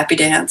did the happy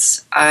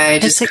dance. I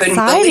just couldn't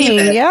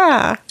believe it.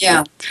 Yeah.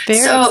 Yeah. Very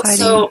exciting.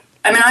 So,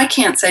 I mean, I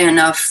can't say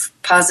enough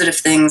positive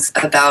things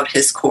about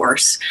his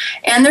course.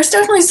 And there's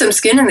definitely some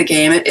skin in the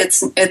game.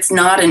 It's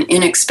not an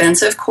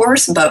inexpensive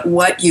course, but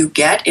what you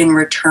get in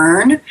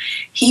return,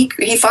 he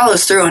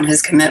follows through on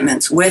his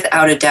commitments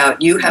without a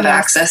doubt. You have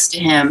access to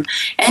him,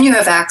 and you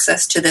have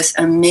access to this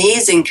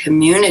amazing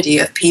community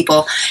of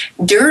people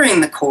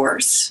during the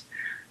course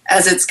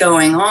as it's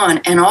going on,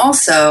 and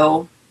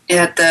also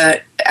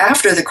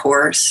after the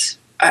course.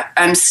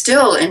 I'm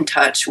still in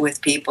touch with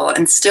people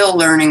and still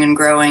learning and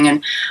growing,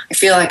 and I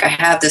feel like I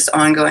have this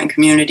ongoing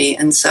community.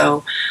 And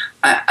so,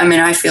 I mean,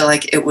 I feel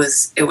like it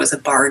was a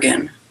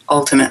bargain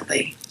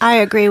ultimately. I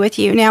agree with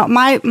you. Now,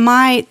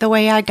 the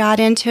way I got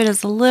into it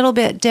is a little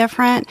bit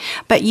different,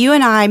 but you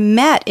and I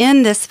met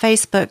in this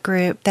Facebook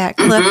group that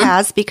Cliff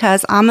has,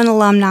 because I'm an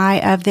alumni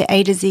of the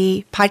A to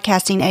Z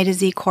podcasting A to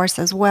Z course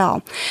as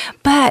well.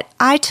 But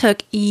I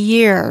took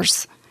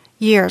years,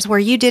 where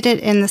you did it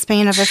in the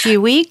span of a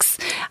few weeks.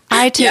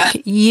 I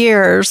took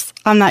years.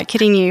 I'm not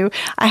kidding you.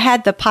 I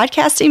had the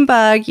podcasting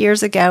bug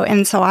years ago,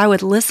 and so I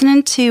would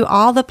listen to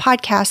all the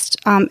podcast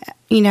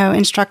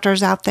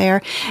instructors out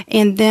there,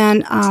 and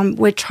then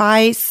would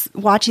try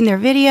watching their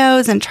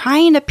videos and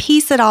trying to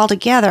piece it all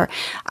together.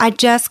 I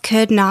just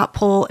could not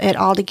pull it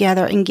all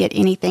together and get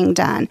anything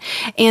done.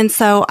 And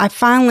so I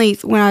finally,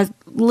 when I was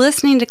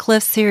listening to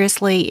Cliff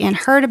seriously and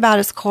heard about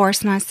his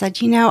course, and I said,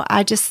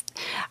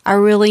 I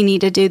really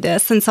need to do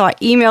this. And so I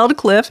emailed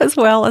Cliff as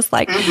well. It's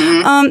like,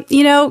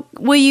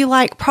 will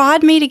you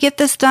prod me to get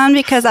this done?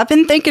 Because I've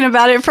been thinking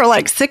about it for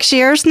 6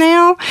 years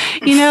now,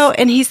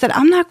 and he said,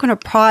 I'm not going to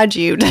prod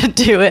you to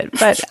do it,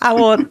 but I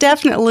will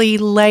definitely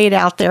lay it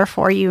out there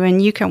for you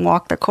and you can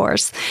walk the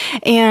course.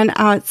 And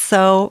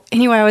so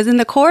anyway, I was in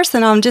the course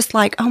and I'm just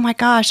like, oh my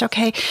gosh,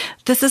 okay,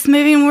 this is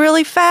moving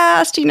really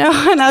fast, and I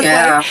was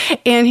like,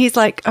 and he's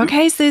like,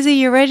 okay, Susie,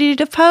 you're ready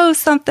to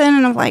post something.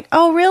 And I'm like,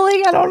 oh,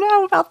 really? I don't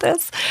know about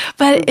this.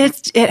 But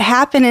it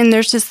happened, and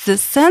there's just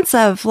this sense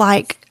of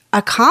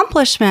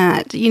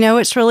accomplishment,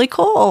 it's really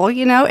cool,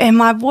 and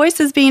my voice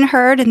is being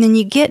heard. And then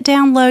you get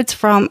downloads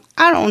from,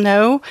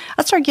 I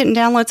started getting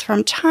downloads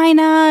from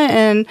China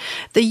and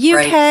the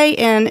UK,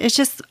 and it's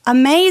just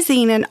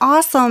amazing and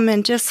awesome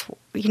and just,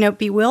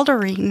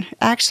 bewildering,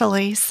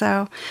 actually.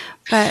 So,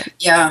 but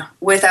yeah,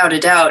 without a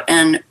doubt.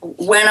 And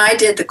when I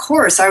did the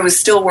course, I was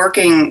still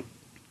working.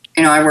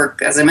 I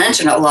work, as I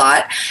mentioned, a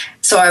lot.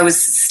 So I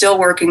was still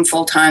working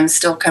full time,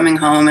 still coming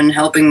home and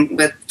helping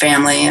with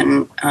family.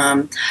 And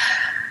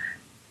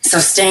so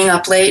staying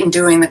up late and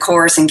doing the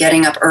course and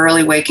getting up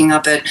early, waking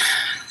up at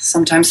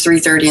sometimes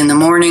 3:30 in the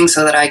morning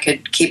so that I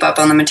could keep up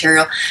on the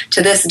material.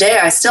 To this day,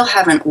 I still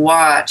haven't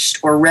watched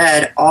or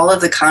read all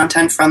of the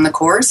content from the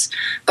course,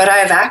 but I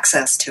have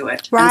access to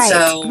it. Right.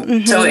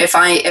 And so if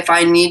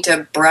I need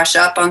to brush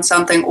up on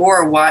something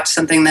or watch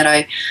something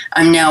that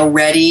I'm now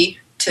ready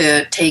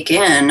to take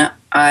in,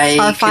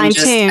 I can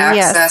just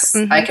access.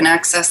 Yes. I can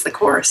access the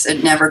course.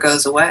 It never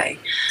goes away.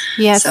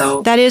 Yes,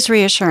 so that is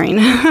reassuring.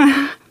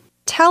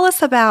 Tell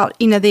us about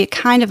the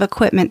kind of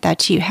equipment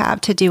that you have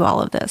to do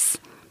all of this.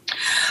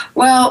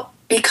 Well,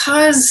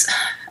 because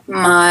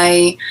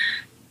my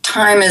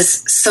time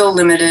is so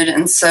limited,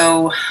 and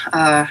so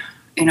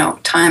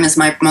time is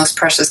my most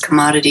precious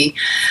commodity,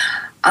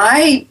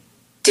 I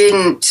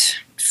didn't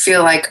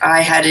feel like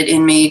I had it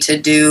in me to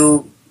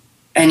do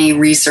any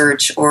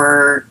research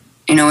or,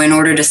 in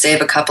order to save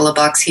a couple of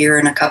bucks here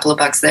and a couple of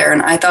bucks there.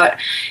 And I thought,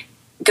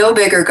 go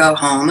big or go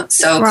home.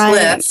 So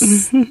right.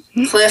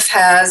 Cliff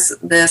has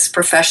this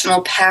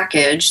professional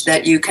package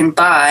that you can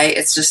buy.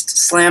 It's just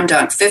slam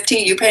dunk.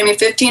 You pay me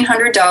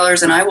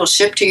 $1,500 and I will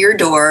ship to your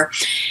door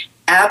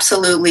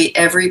absolutely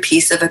every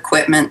piece of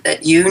equipment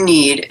that you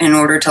need in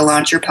order to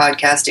launch your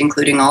podcast,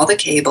 including all the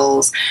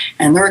cables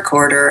and the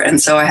recorder. And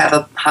so I have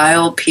a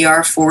Heil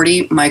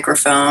PR40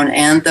 microphone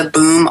and the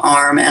boom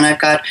arm, and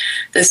I've got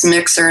this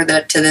mixer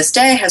that to this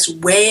day has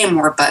way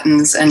more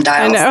buttons and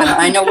dials than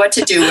I know what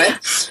to do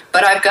with.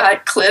 But I've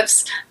got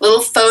Cliff's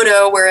little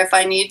photo where if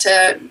I need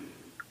to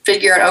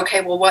figure out,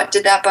 okay, well, what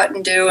did that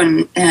button do?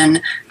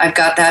 And I've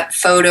got that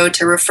photo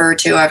to refer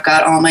to. I've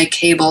got all my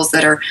cables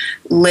that are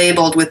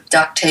labeled with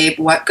duct tape,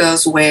 what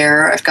goes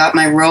where. I've got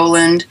my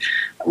Roland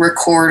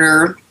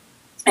recorder,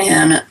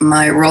 and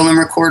my Roland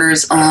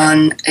recorder's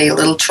on a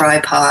little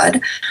tripod.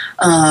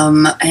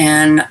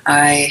 And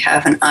I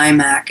have an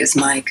iMac as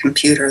my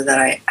computer that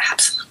I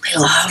absolutely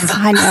love.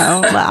 I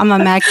know. I'm a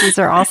Mac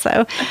user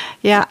also.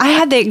 Yeah, I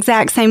had the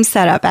exact same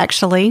setup,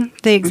 actually.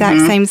 The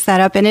exact same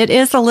setup. And it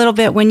is a little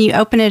bit, when you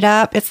open it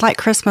up, it's like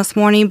Christmas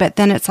morning, but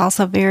then it's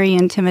also very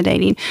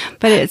intimidating.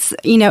 But it's,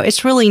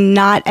 it's really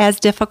not as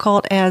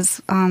difficult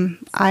as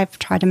I've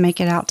tried to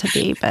make it out to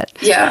be. But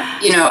yeah,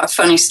 a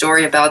funny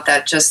story about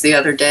that. Just the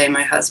other day,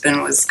 my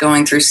husband was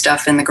going through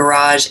stuff in the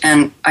garage,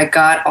 and I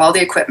got all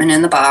the equipment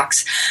in the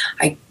box.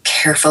 I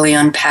carefully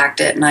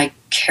unpacked it, and I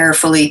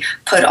carefully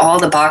put all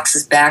the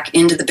boxes back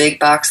into the big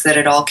box that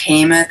it all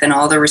came with, and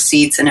all the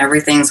receipts and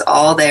everything's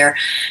all there.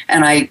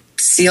 And I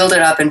sealed it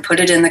up and put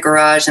it in the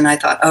garage, and I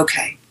thought,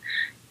 okay,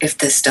 if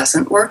this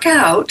doesn't work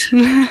out,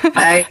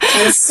 I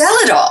can sell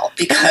it all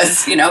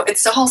because,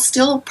 it's all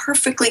still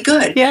perfectly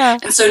good. Yeah.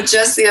 And so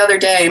just the other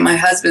day, my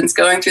husband's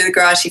going through the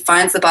garage. He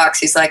finds the box.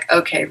 He's like,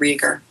 okay,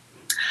 Rieger,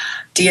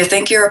 do you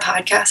think you're a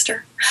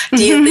podcaster?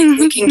 Do you think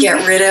we can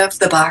get rid of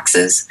the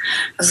boxes?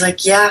 I was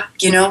like, yeah,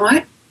 you know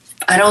what?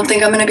 I don't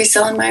think I'm going to be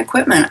selling my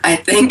equipment. I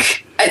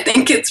think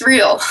it's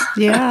real.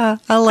 Yeah,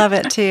 I love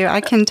it too.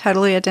 I can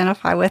totally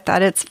identify with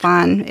that. It's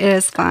fun. It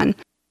is fun.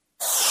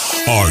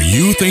 Are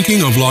you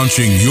thinking of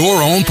launching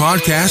your own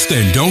podcast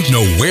and don't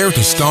know where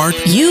to start?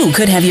 You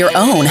could have your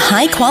own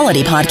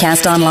high-quality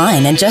podcast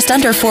online in just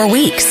under 4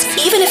 weeks,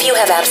 even if you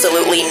have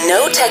absolutely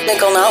no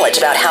technical knowledge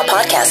about how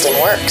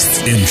podcasting works.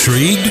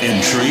 Intrigued?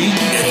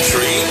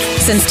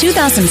 Since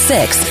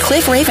 2006,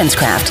 Cliff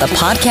Ravenscraft, the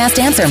podcast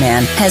answer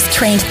man, has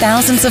trained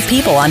thousands of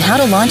people on how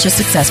to launch a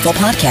successful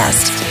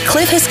podcast.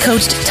 Cliff has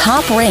coached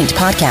top-ranked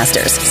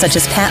podcasters such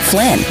as Pat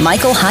Flynn,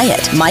 Michael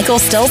Hyatt, Michael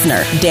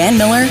Stelzner, Dan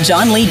Miller,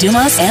 John Lee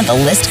Dumas, and the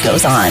list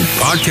goes on.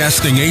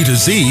 Podcasting A to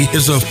Z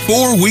is a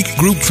 4-week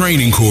group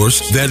training course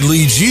that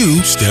leads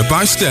you step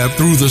by step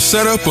through the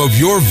setup of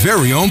your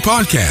very own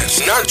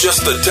podcast. Not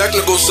just the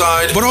technical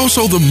side, but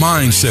also the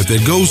mindset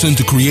that goes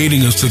into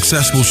creating a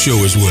successful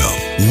show as well.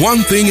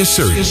 One thing is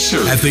certain.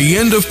 At the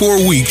end of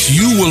 4 weeks,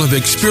 you will have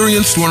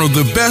experienced one of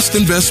the best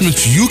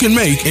investments you can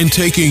make in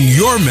taking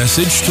your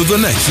message to the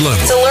next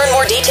level. To learn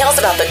more details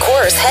about the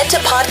course, head to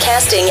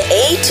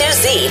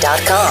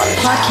podcastinga2z.com.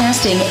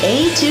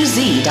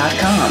 Podcastinga2z.com.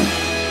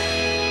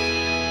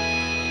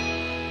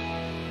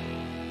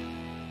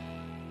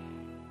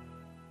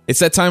 It's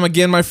that time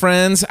again, my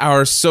friends,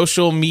 our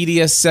social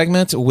media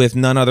segment with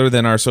none other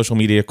than our social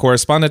media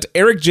correspondent,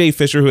 Eric J.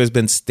 Fisher, who has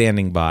been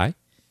standing by.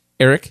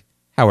 Eric,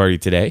 how are you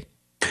today?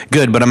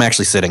 Good, but I'm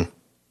actually sitting.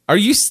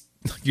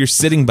 You're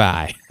sitting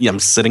by? Yeah, I'm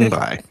sitting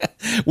by.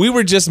 We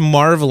were just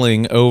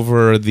marveling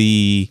over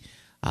the,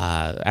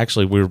 I've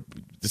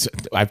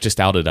just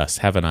outed us,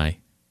 haven't I?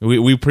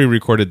 We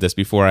pre-recorded this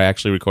before I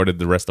actually recorded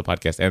the rest of the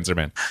podcast, Answer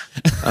Man.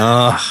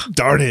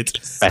 Darn it.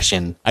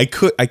 Fashion. I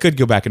could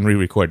go back and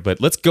re-record, but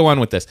let's go on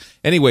with this.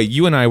 Anyway,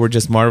 you and I were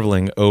just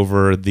marveling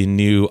over the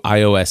new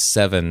iOS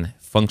 7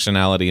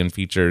 functionality and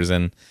features,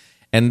 and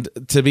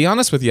to be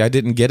honest with you, I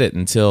didn't get it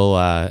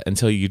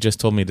until you just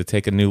told me to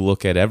take a new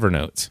look at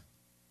Evernote.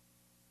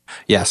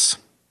 Yes.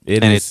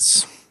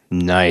 It's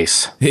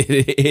nice.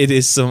 It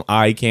is some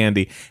eye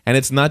candy. And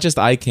it's not just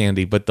eye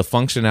candy, but the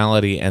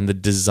functionality and the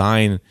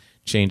design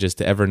changes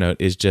to Evernote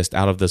is just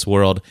out of this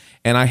world.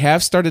 And I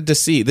have started to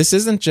see, this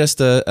isn't just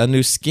a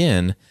new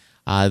skin.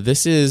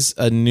 This is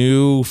a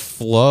new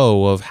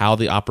flow of how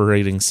the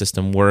operating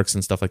system works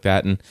and stuff like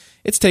that. And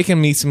it's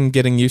taken me some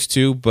getting used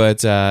to, but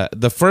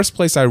the first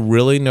place I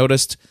really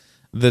noticed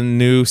the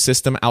new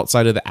system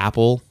outside of the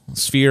Apple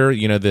sphere,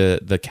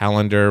 the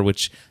calendar,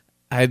 which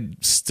I'm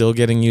still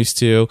getting used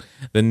to,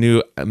 the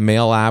new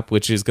mail app,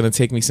 which is going to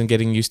take me some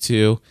getting used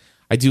to.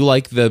 I do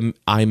like the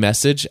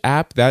iMessage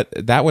app.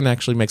 That one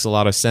actually makes a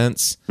lot of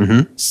sense.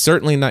 Mm-hmm.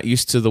 Certainly not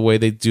used to the way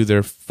they do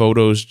their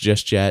photos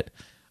just yet.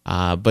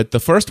 But the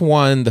first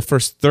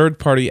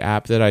third-party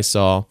app that I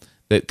saw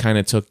that kind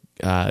of took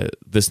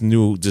this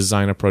new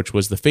design approach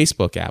was the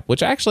Facebook app,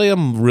 which actually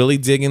I'm really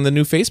digging the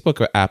new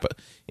Facebook app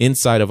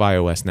inside of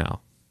iOS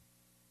now.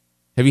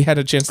 Have you had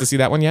a chance to see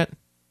that one yet?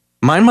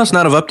 Mine must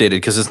not have updated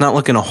because it's not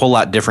looking a whole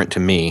lot different to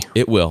me.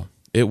 It will.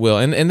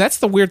 And that's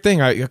the weird thing.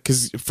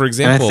 Because, for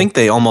example... And I think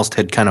they almost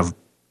had kind of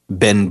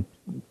been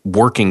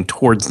working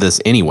towards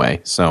this anyway,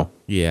 so...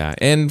 Yeah,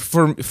 and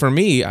for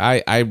me,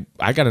 I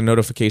got a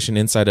notification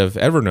inside of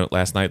Evernote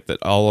last night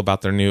that all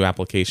about their new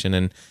application,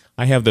 and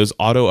I have those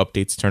auto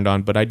updates turned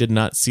on, but I did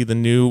not see the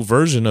new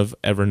version of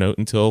Evernote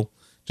until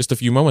just a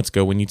few moments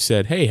ago when you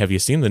said, hey, have you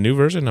seen the new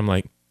version? I'm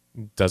like,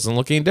 doesn't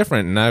look any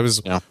different. And I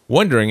was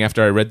wondering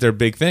after I read their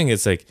big thing,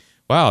 it's like,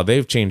 wow,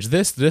 they've changed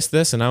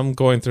this, and I'm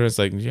going through, it's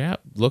like, yeah,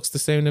 looks the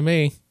same to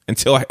me.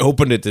 Until I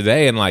opened it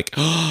today and like,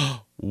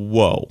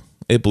 whoa,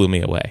 it blew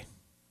me away.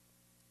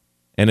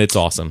 And it's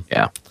awesome.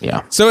 Yeah.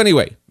 So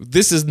anyway,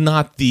 this is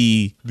not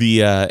the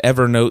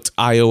Evernote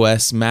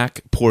iOS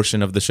Mac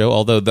portion of the show,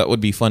 although that would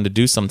be fun to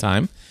do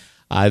sometime.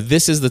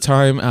 This is the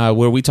time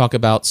where we talk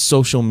about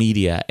social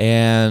media.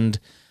 And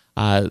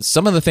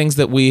some of the things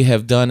that we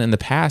have done in the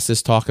past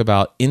is talk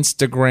about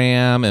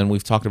Instagram, and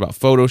we've talked about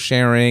photo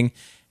sharing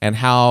and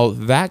how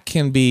that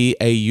can be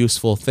a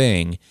useful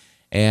thing.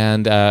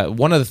 And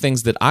one of the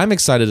things that I'm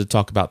excited to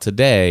talk about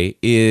today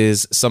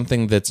is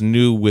something that's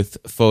new with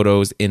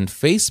photos in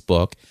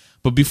Facebook.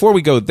 But before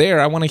we go there,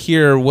 I want to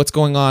hear what's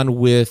going on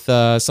with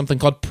something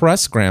called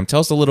PressGram.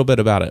 Tell us a little bit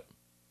about it.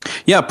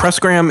 Yeah,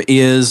 PressGram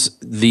is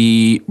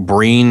the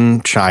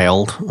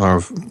brainchild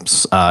of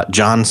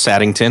John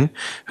Saddington,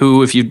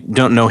 who, if you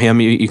don't know him,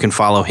 you can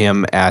follow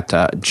him at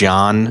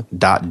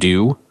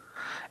john.do.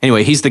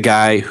 Anyway, he's the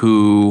guy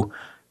who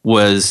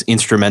was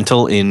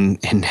instrumental in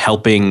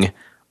helping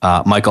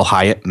Michael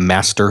Hyatt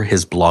master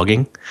his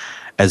blogging,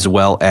 as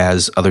well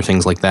as other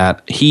things like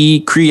that. He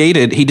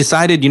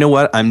decided, you know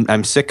what,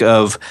 I'm sick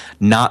of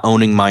not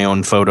owning my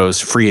own photos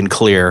free and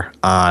clear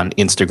on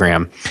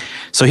Instagram.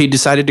 So he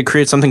decided to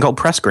create something called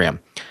PressGram.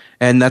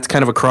 And that's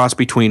kind of a cross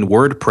between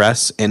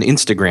WordPress and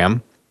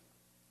Instagram.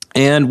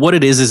 And what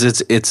it is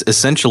it's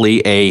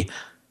essentially an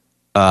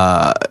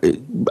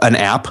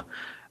app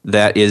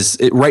that is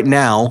right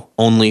now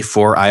only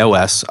for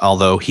iOS,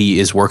 although he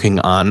is working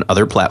on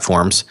other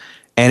platforms.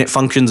 And it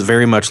functions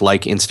very much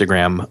like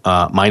Instagram,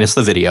 minus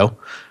the video,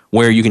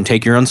 where you can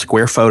take your own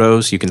square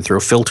photos, you can throw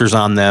filters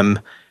on them,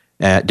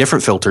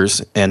 different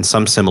filters, and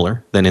some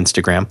similar than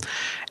Instagram.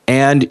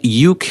 And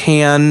you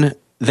can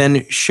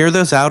then share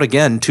those out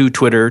again to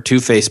Twitter, to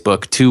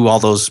Facebook, to all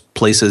those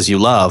places you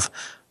love.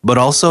 But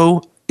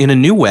also, in a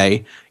new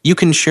way, you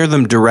can share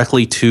them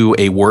directly to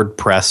a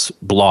WordPress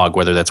blog,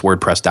 whether that's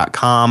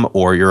WordPress.com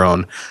or your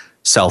own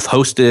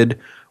self-hosted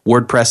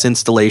WordPress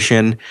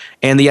installation.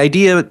 And the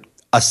idea,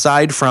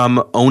 aside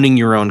from owning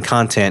your own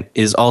content,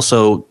 is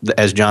also,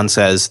 as John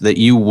says, that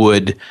you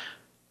would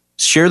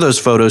share those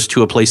photos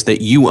to a place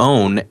that you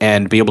own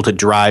and be able to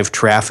drive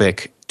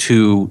traffic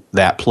to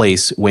that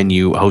place when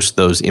you host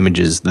those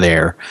images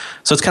there.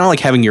 So it's kind of like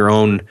having your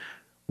own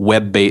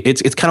web-based.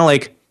 It's kind of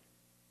like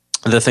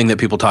the thing that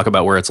people talk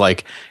about where it's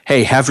like,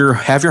 hey, have your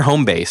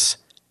home base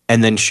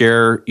and then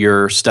share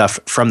your stuff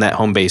from that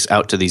home base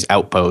out to these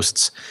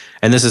outposts.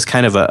 And this is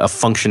kind of a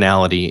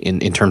functionality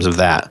in terms of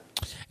that.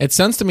 It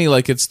sounds to me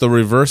like it's the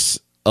reverse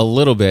a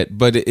little bit,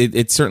 but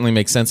it certainly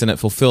makes sense and it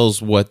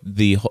fulfills what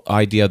the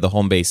idea of the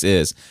home base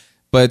is.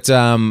 But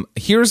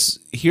here's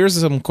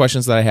some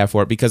questions that I have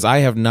for it, because I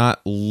have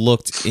not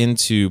looked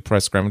into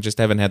PressGram. I just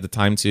haven't had the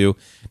time to,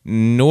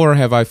 nor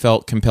have I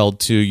felt compelled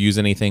to use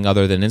anything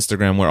other than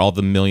Instagram, where all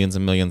the millions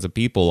and millions of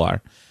people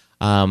are.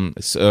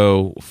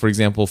 So, for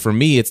example, for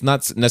me, it's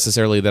not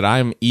necessarily that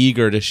I'm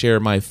eager to share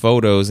my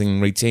photos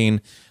and retain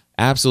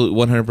absolute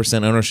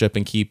 100% ownership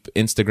and keep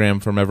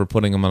Instagram from ever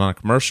putting them on a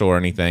commercial or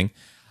anything.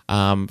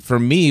 For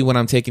me, when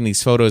I'm taking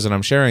these photos and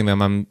I'm sharing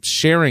them, I'm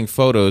sharing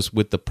photos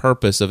with the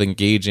purpose of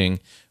engaging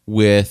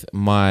with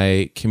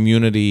my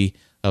community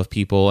of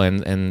people,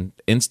 and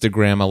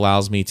Instagram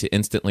allows me to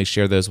instantly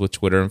share those with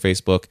Twitter and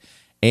Facebook.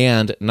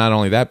 And not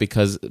only that,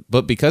 because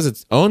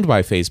it's owned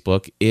by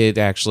Facebook, it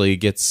actually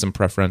gets some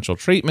preferential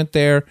treatment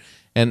there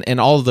and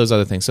all of those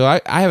other things. So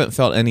I haven't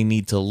felt any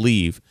need to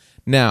leave.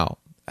 Now,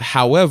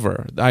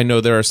 however, I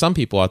know there are some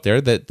people out there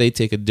that they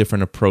take a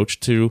different approach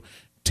to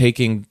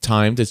taking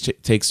time to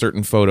take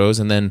certain photos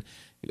and then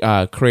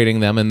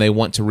creating them, and they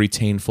want to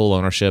retain full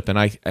ownership. And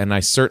I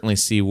certainly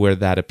see where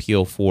that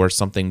appeal for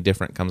something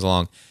different comes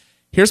along.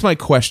 Here's my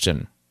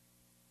question.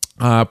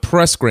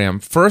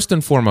 PressGram, first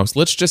and foremost,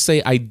 let's just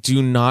say I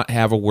do not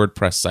have a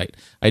WordPress site.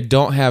 I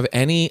don't have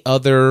any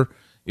other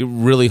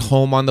really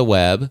home on the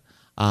web.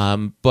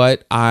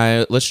 But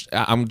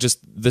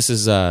this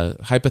is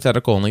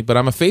hypothetical only, but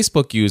I'm a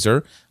Facebook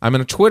user, I'm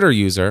a Twitter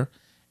user,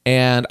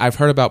 and I've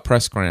heard about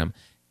PressGram.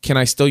 Can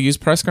I still use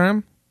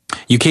PressGram?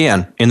 You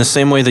can. In the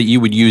same way that you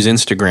would use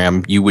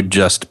Instagram, you would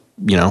just,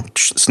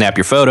 snap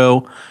your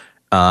photo,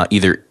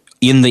 either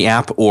in the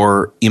app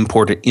or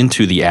import it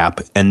into the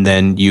app, and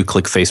then you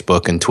click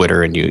Facebook and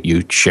Twitter and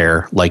you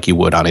share like you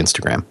would on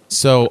Instagram.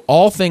 So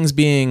all things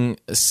being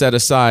set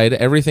aside,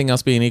 everything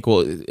else being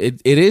equal,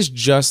 it is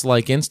just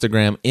like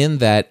Instagram in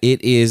that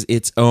it is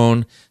its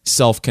own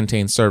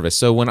self-contained service.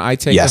 So when I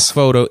take a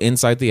photo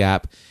inside the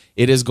app,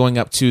 it is going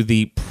up to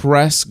the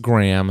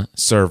PressGram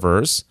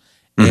servers,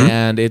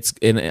 and it's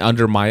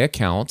under my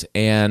account,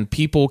 and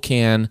people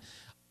can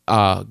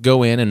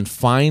go in and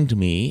find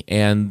me,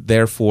 and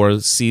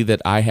therefore see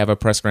that I have a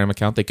PressGram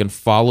account. They can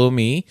follow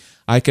me.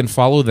 I can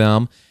follow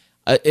them.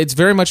 It's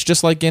very much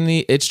just like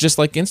it's just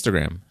like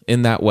Instagram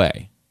in that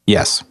way.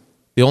 Yes.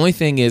 The only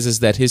thing is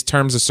that his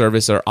terms of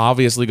service are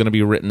obviously going to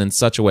be written in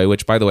such a way,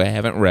 which, by the way, I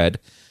haven't read,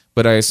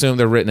 but I assume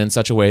they're written in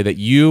such a way that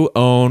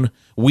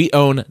we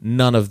own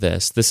none of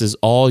this. This is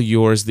all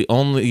yours. The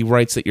only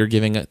rights that you're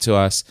giving it to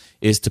us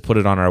is to put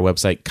it on our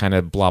website, kind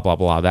of blah, blah,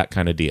 blah, that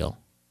kind of deal.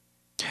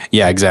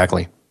 Yeah,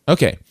 exactly.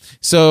 Okay,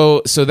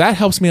 so that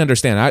helps me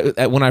understand.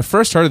 When I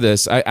first heard of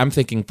this, I'm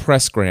thinking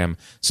PressGram.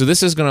 So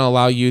this is going to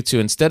allow you to,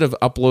 instead of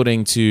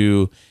uploading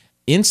to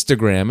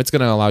Instagram, it's going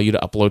to allow you to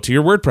upload to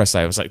your WordPress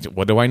site. I was like,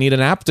 what do I need an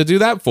app to do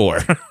that for?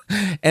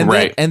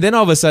 and then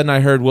all of a sudden I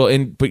heard,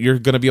 but you're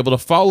going to be able to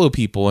follow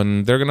people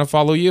and they're going to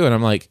follow you. And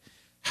I'm like,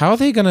 how are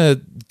they going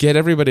to get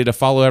everybody to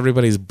follow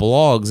everybody's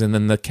blogs and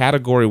then the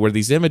category where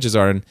these images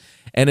are?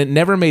 And it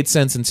never made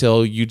sense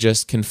until you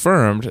just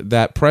confirmed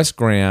that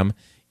PressGram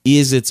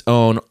is its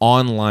own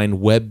online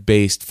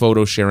web-based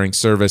photo sharing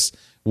service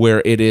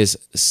where it is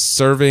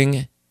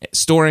storing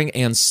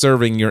and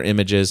serving your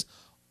images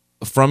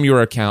from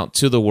your account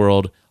to the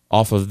world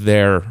off of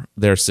their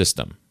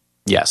system.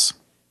 Yes.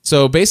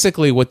 So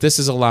basically what this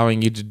is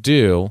allowing you to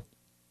do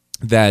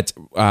that,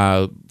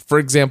 for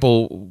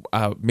example,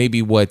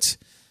 maybe what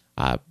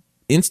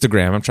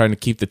Instagram, I'm trying to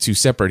keep the two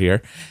separate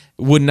here,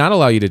 would not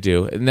allow you to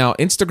do. Now,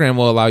 Instagram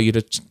will allow you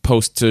to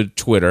post to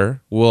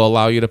Twitter, will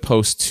allow you to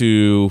post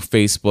to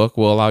Facebook,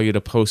 will allow you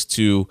to post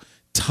to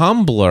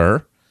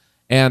Tumblr,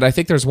 and I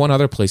think there's one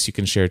other place you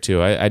can share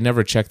too. I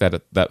never checked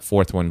that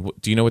fourth one.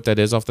 Do you know what that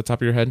is off the top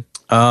of your head?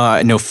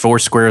 No,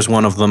 Foursquare is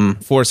one of them.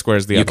 Foursquare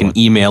is the other one. You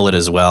can email it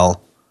as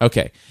well.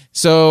 Okay.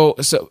 So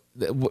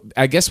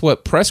I guess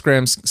what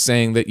PressGram's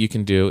saying that you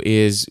can do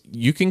is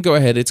you can go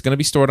ahead. It's going to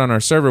be stored on our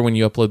server when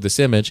you upload this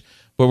image,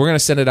 but we're going to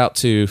send it out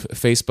to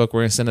Facebook.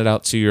 We're going to send it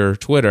out to your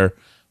Twitter,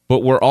 but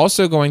we're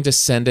also going to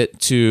send it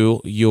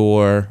to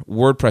your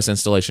WordPress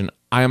installation.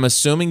 I am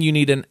assuming you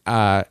need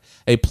a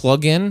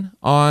plugin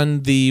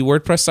on the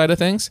WordPress side of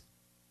things?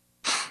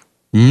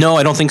 No,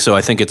 I don't think so.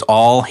 I think it's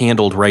all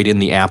handled right in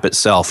the app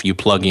itself. You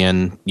plug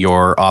in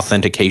your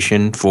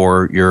authentication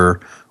for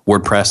your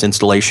WordPress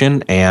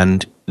installation,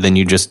 and then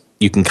you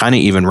can kind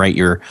of even write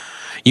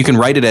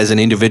it as an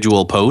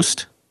individual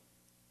post.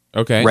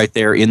 Okay. Right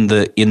there in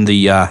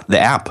the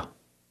app.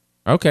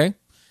 Okay.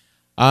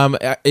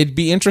 It'd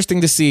be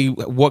interesting to see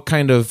what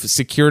kind of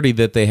security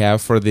that they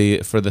have for the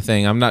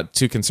thing. I'm not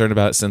too concerned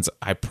about it since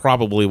I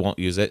probably won't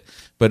use it.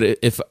 But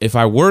if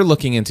I were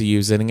looking into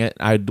using it,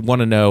 I'd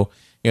want to know,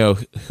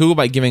 who am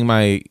I giving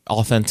my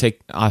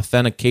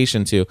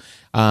authentication to?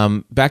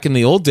 Back in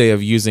the old day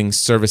of using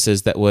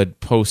services that would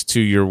post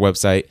to your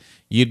website,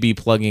 you'd be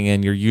plugging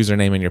in your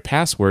username and your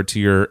password to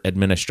your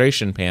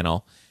administration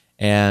panel.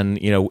 And,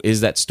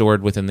 is that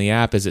stored within the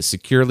app? Is it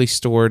securely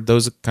stored?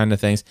 Those kind of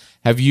things.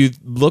 Have you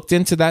looked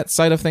into that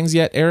side of things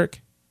yet,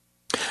 Eric?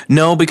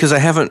 No, because I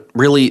haven't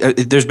really.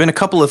 There's been a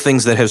couple of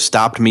things that have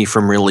stopped me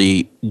from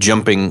really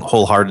jumping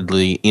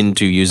wholeheartedly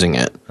into using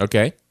it.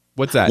 Okay.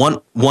 What's that?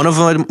 One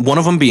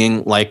of them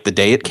being like the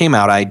day it came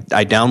out, I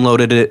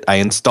downloaded it, I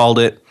installed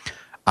it,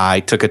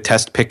 I took a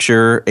test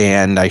picture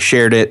and I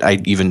shared it. I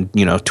even,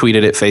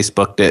 tweeted it,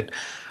 Facebooked it.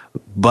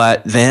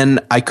 But then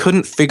I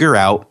couldn't figure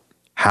out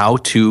how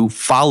to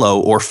follow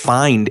or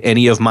find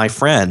any of my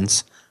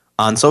friends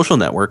on social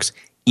networks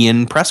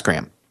in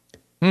PressGram.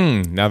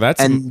 Now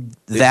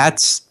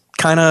that's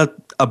kind of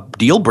a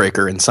deal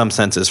breaker in some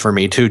senses for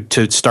me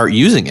to start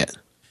using it.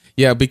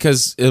 Yeah,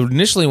 because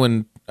initially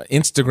when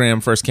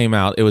Instagram first came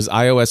out, it was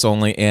iOS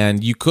only,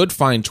 and you could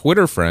find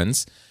Twitter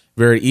friends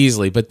very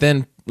easily. But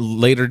then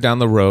later down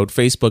the road,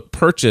 Facebook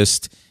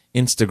purchased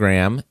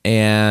Instagram,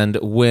 and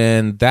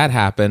when that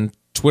happened,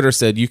 Twitter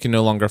said you can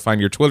no longer find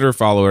your Twitter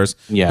followers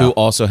who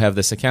also have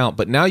this account.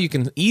 But now you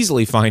can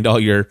easily find all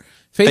your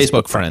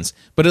Facebook friends.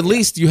 But at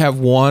least you have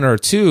one of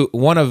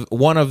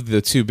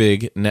the two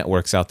big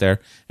networks out there.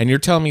 And you're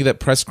telling me that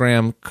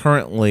PressGram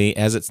currently,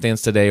 as it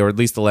stands today, or at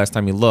least the last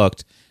time you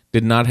looked,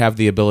 did not have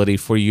the ability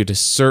for you to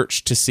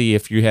search to see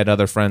if you had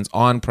other friends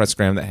on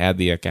PressGram that had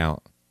the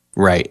account.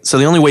 Right. So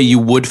the only way you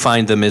would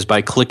find them is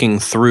by clicking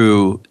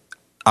through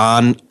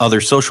on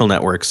other social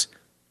networks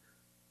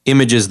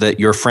images that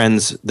your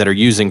friends that are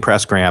using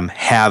PressGram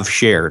have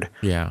shared.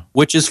 Yeah.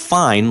 Which is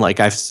fine. Like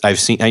I've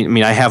seen,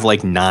 I have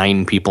like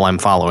 9 people I'm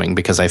following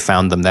because I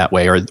found them that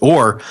way.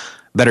 Or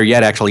better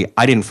yet, actually,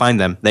 I didn't find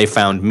them. They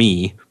found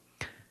me.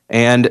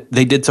 And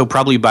they did so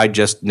probably by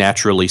just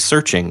naturally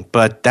searching.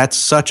 But that's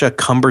such a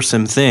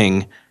cumbersome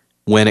thing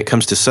when it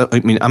comes to,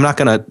 I'm not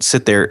going to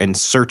sit there and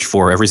search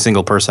for every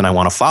single person I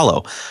want to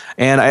follow.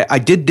 And I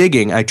did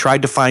digging. I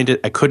tried to find it.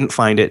 I couldn't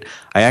find it.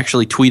 I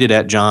actually tweeted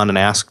at John and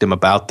asked him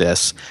about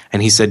this.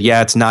 And he said,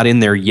 yeah, it's not in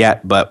there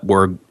yet, but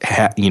we're,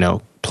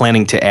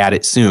 planning to add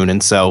it soon.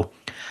 And so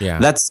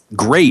that's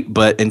great.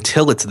 But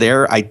until it's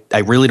there, I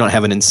really don't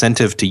have an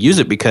incentive to use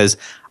it because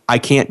I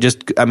can't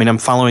I'm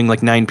following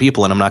like 9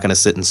 people and I'm not going to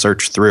sit and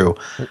search through.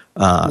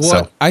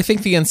 I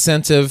think the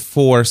incentive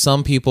for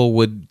some people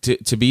would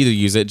to be to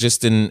use it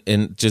just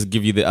just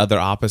give you the other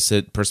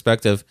opposite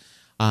perspective,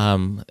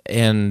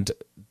 and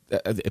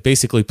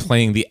basically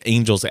playing the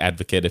angel's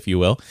advocate, if you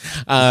will,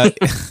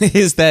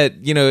 is that,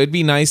 it'd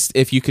be nice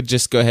if you could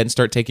just go ahead and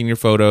start taking your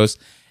photos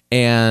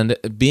and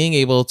being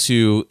able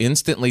to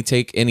instantly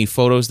take any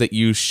photos that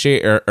you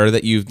share or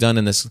that you've done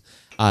in this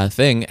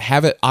thing,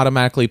 have it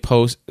automatically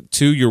post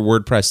to your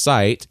WordPress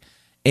site,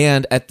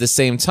 and at the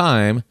same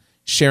time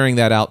sharing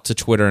that out to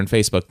Twitter and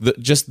Facebook.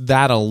 Just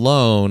that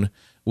alone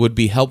would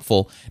be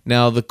helpful.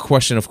 Now, the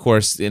question, of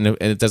course, and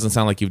it doesn't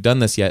sound like you've done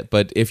this yet,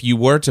 but if you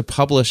were to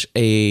publish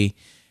a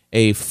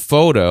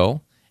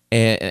photo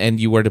and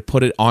you were to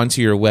put it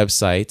onto your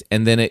website,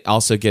 and then it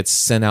also gets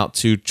sent out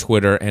to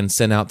Twitter and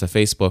sent out to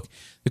Facebook,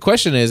 the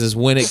question is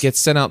when it gets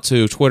sent out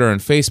to Twitter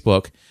and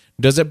Facebook,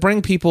 does it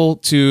bring people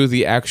to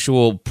the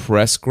actual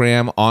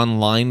PressGram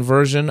online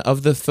version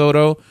of the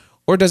photo,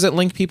 or does it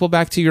link people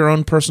back to your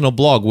own personal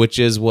blog, which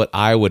is what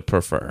I would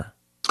prefer?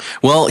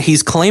 Well,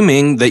 he's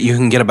claiming that you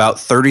can get about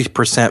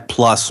 30%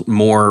 plus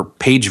more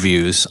page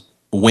views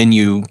when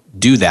you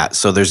do that.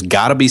 So there's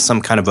got to be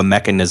some kind of a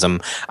mechanism.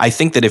 I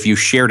think that if you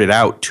shared it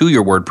out to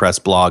your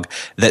WordPress blog,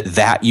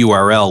 that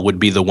URL would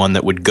be the one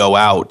that would go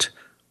out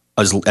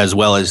as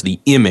well as the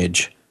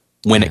image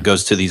when it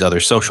goes to these other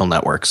social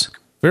networks.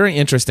 Very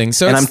interesting.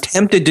 So, and I'm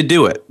tempted to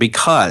do it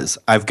because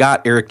I've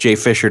got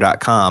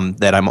ericjfisher.com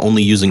that I'm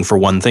only using for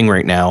one thing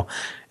right now,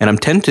 and I'm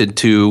tempted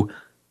to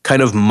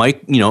kind of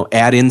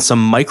add in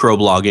some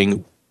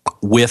microblogging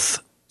with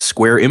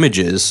Square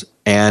Images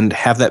and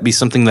have that be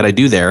something that I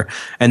do there,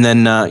 and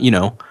then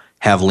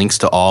have links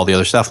to all the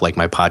other stuff like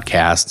my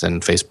podcasts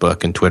and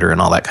Facebook and Twitter and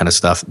all that kind of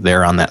stuff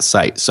there on that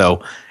site.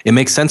 So it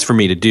makes sense for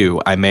me to do.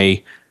 I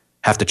may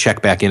have to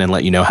check back in and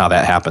let you know how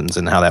that happens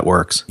and how that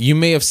works. You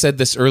may have said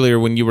this earlier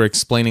when you were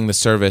explaining the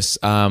service.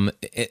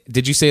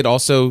 Did you say it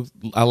also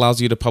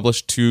allows you to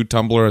publish to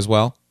Tumblr as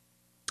well?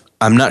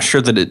 I'm not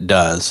sure that it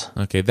does.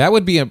 Okay, that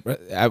would be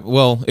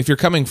well, if you're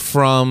coming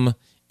from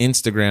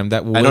Instagram,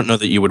 that would... I don't know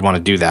that you would want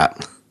to do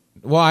that.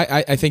 Well,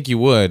 I think you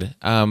would.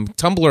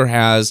 Tumblr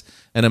has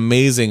an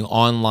amazing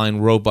online,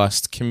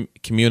 robust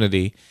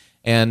community,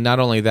 and not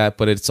only that,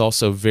 but it's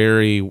also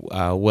very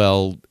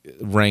well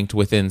ranked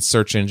within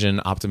search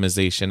engine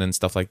optimization and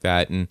stuff like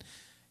that.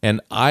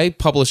 And I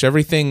publish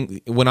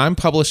everything. When I'm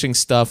publishing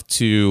stuff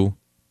to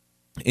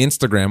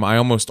Instagram, I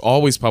almost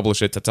always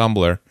publish it to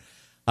Tumblr,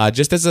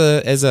 just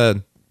as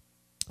an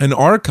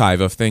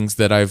archive of things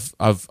that I've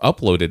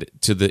uploaded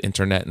to the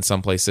internet in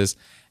some places.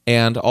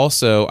 And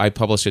also, I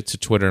publish it to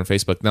Twitter and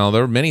Facebook. Now,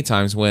 there are many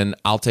times when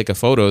I'll take a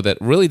photo that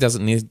really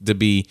doesn't need to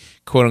be,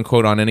 quote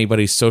unquote, on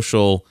anybody's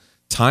social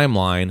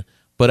timeline,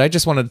 but I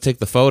just wanted to take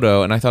the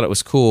photo and I thought it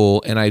was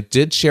cool. And I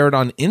did share it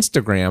on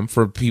Instagram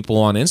for people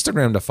on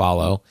Instagram to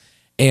follow.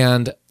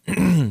 And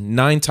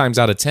 9 times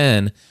out of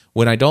 10,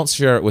 when I don't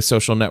share it with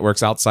social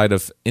networks outside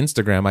of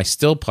Instagram, I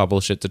still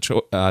publish it to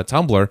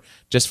Tumblr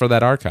just for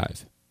that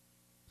archive.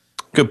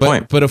 Good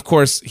point. But of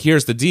course,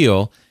 here's the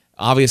deal.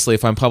 Obviously,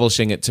 if I'm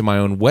publishing it to my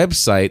own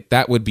website,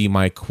 that would be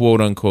my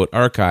quote-unquote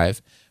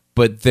archive.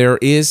 But there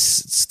is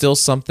still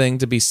something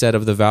to be said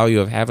of the value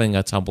of having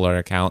a Tumblr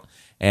account.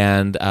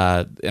 And,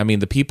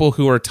 the people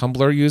who are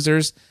Tumblr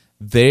users,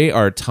 they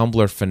are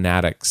Tumblr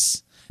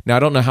fanatics. Now, I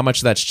don't know how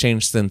much that's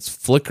changed since since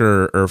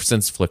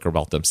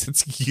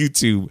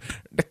YouTube.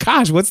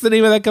 Gosh, what's the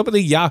name of that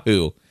company?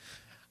 Yahoo.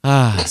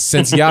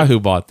 Since Yahoo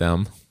bought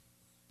them.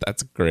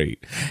 That's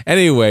great.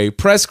 Anyway,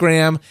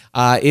 PressGram,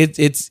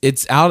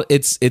 it's out.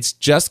 It's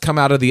just come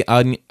out of the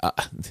onion.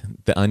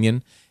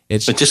 It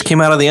just came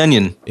out of the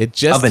onion. It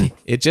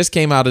just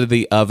came out of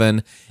the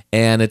oven,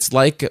 and it's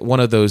like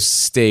one of those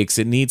steaks.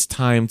 It needs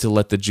time to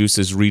let the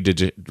juices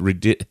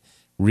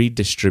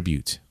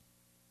redistribute.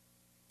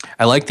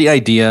 I like the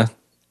idea,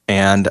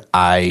 and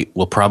I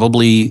will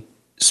probably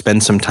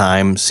spend some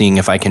time seeing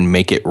if I can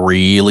make it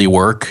really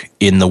work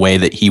in the way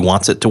that he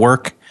wants it to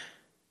work.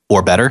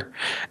 Or better,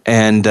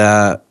 and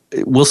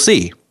we'll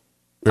see.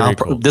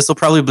 Cool. This will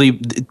probably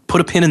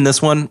put a pin in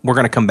this one. We're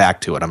going to come back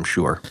to it, I'm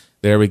sure.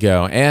 There we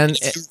go. And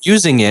if you're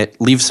using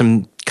it, leave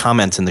some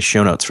comments in the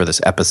show notes for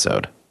this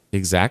episode.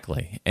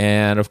 Exactly.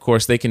 And of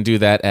course, they can do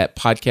that at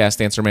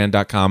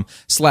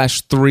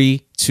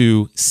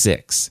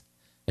podcastanswerman.com/326.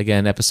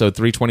 Again, episode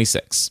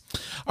 326.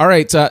 All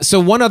right. So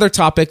one other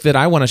topic that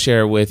I want to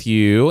share with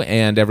you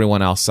and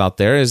everyone else out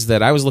there is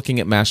that I was looking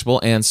at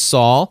Mashable and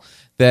saw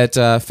that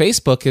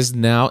Facebook has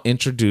now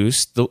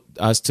introduced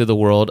us to the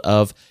world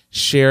of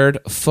shared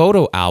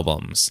photo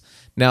albums.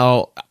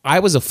 Now, I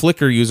was a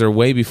Flickr user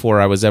way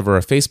before I was ever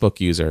a Facebook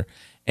user,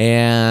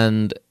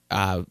 and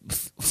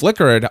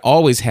Flickr had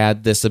always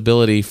had this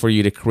ability for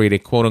you to create a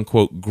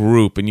quote-unquote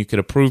group, and you could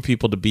approve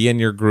people to be in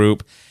your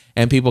group,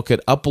 and people could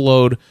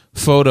upload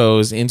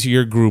photos into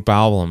your group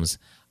albums.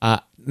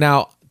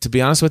 Now, to be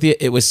honest with you,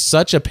 it was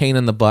such a pain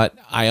in the butt.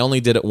 I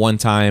only did it one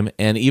time,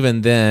 and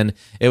even then,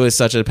 it was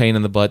such a pain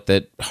in the butt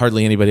that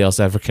hardly anybody else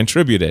ever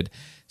contributed.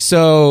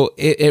 So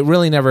it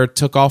really never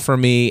took off for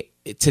me.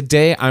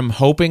 Today, I'm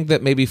hoping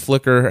that maybe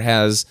Flickr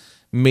has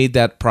made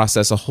that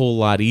process a whole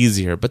lot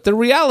easier. But the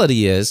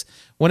reality is,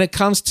 when it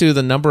comes to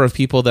the number of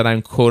people that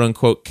I'm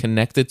quote-unquote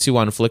connected to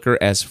on Flickr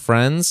as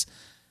friends,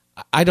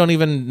 I don't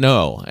even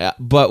know.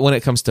 But when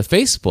it comes to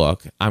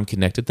Facebook, I'm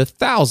connected to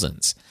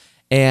thousands.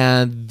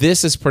 And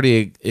this is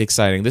pretty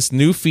exciting. This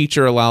new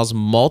feature allows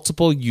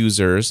multiple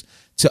users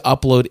to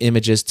upload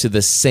images to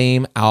the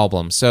same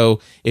album.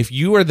 So if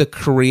you are the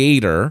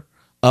creator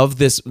of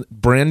this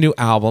brand new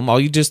album,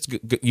 you just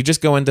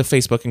go into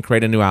Facebook and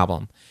create a new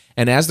album.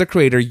 And as the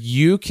creator,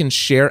 you can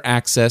share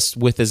access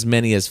with as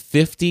many as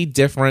 50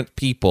 different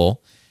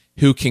people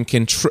who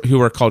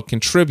are called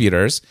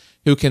contributors,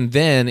 who can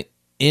then,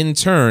 in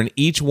turn,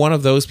 each one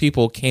of those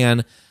people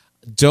can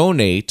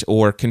donate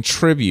or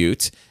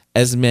contribute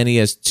as many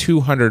as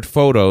 200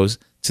 photos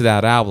to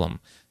that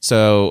album.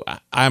 So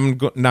I'm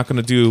not going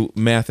to do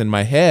math in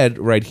my head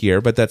right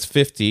here, but that's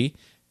 50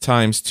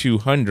 times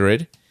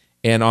 200.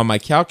 And on my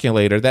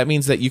calculator, that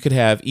means that you could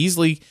have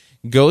easily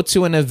go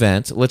to an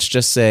event, let's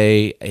just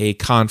say a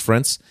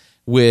conference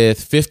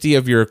with 50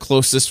 of your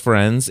closest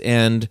friends,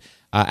 and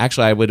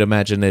actually I would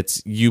imagine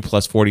it's you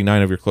plus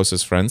 49 of your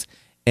closest friends,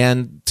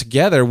 and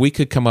together we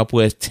could come up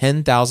with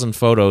 10,000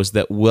 photos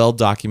that well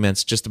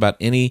documents just about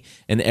any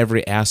and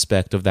every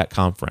aspect of that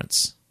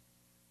conference.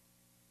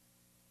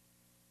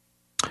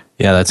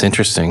 Yeah, that's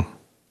interesting.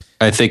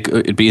 I think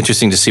it'd be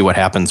interesting to see what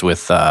happens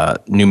with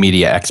New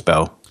Media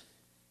Expo.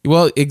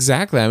 Well,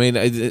 exactly. I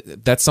mean,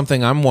 that's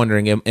something I'm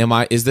wondering.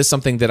 Is this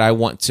something that I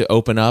want to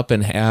open up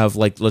and have,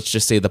 like, let's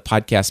just say the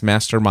podcast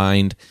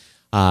mastermind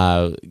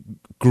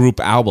group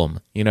album,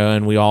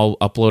 and we all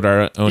upload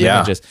our own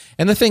images.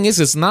 And the thing is,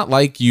 it's not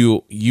like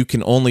you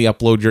can only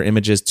upload your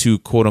images to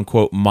quote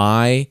unquote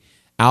my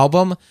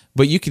album,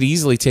 but you could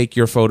easily take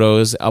your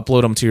photos,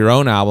 upload them to your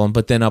own album,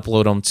 but then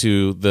upload them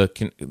to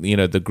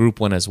the group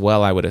one as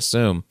well, I would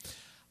assume.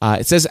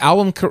 It says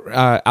album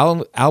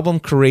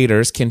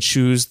creators can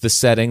choose the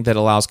setting that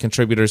allows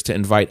contributors to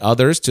invite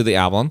others to the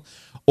album,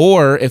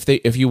 or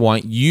if you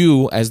want,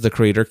 you as the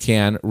creator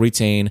can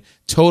retain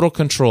total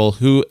control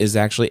who is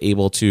actually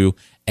able to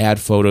add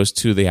photos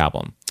to the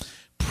album.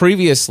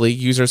 Previously,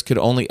 users could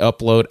only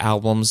upload to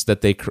albums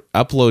that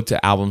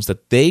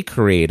they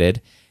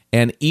created,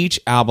 and each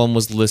album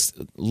was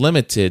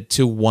limited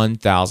to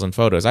 1,000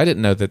 photos. I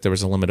didn't know that there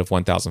was a limit of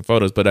 1,000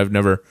 photos, but I've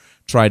never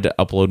tried to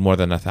upload more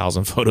than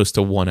 1,000 photos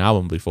to one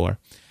album before.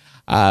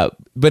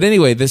 But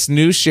anyway, this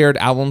new shared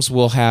albums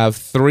will have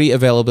 3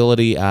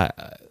 availability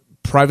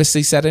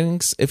privacy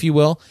settings, if you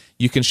will.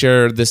 You can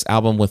share this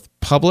album with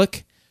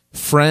public,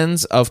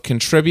 friends of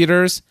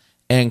contributors,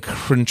 and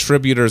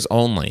contributors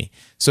only.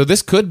 So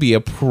this could be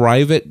a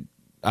private,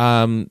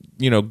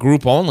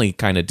 group only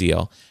kind of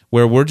deal,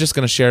 where we're just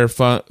going to share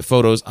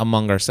photos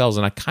among ourselves.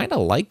 And I kind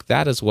of like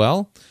that as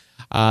well.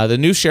 The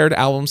new shared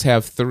albums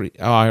have 3.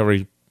 Oh, I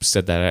already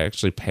said that. I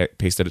actually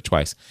pasted it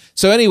twice.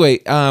 So anyway,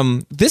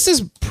 this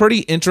is pretty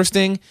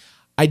interesting.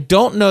 I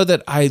don't know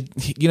that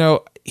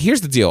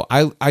here's the deal.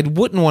 I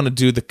wouldn't want to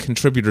do the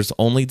contributors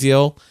only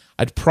deal.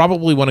 I'd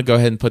probably want to go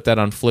ahead and put that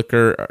on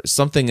Flickr or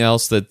something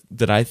else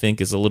that I think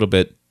is a little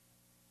bit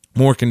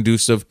more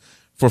conducive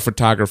for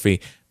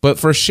photography. But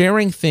for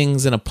sharing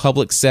things in a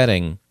public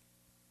setting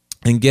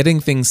and getting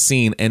things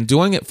seen and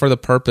doing it for the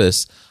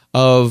purpose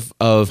of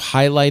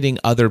highlighting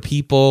other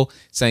people,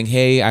 saying,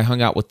 hey, I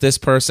hung out with this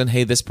person,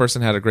 hey, this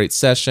person had a great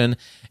session,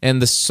 and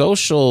the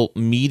social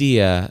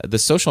media, the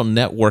social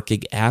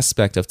networking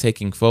aspect of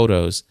taking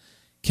photos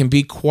can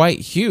be quite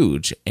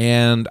huge,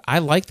 and I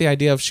like the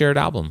idea of shared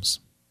albums.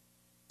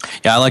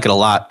 Yeah, I like it a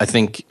lot.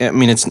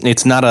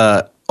 It's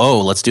not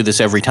let's do this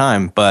every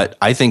time, but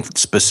I think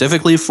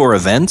specifically for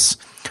events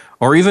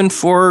or even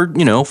for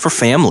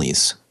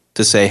families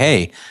to say,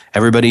 hey,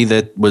 everybody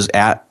that was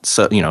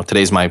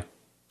today's my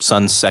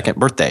son's 2nd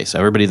birthday, so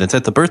everybody that's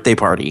at the birthday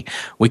party,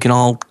 we can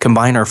all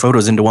combine our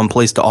photos into one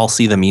place to all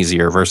see them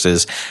easier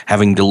versus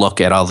having to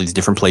look at all these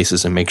different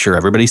places and make sure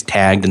everybody's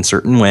tagged in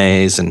certain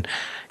ways. And,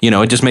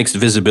 it just makes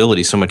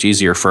visibility so much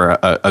easier for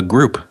a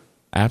group.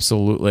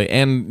 Absolutely.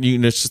 And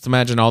just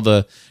imagine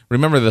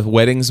remember the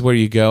weddings where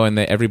you go and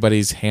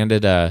everybody's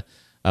handed a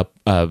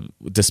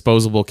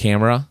disposable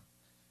camera?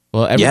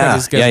 Well,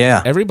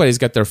 everybody's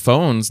got their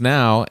phones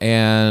now,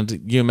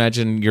 and you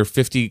imagine your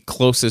 50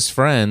 closest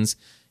friends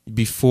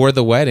before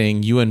the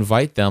wedding, you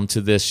invite them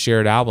to this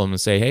shared album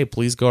and say, hey,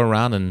 please go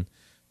around and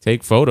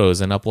take photos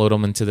and upload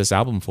them into this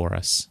album for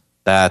us.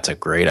 That's a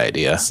great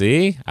idea.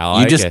 See? I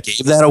like it. You just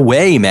gave that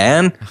away,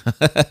 man.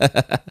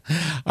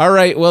 All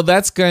right. Well,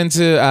 that's going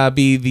to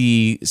be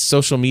the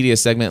social media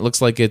segment. It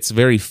looks like it's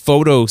very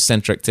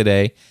photo-centric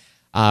today.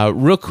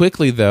 Real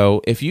quickly,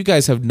 though, if you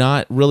guys have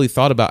not really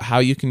thought about how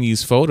you can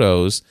use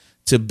photos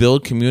to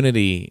build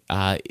community,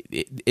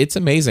 it's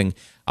amazing.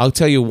 I'll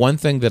tell you one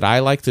thing that I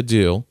like to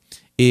do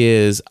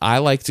is I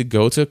like to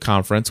go to a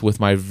conference with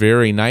my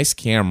very nice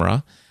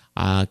camera,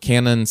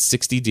 Canon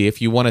 60D.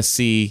 If you want to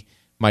see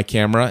my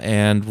camera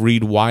and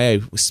read why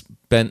I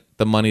spent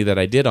the money that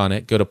I did on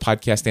it, go to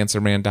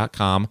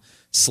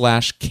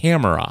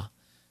podcastanswerman.com/camera.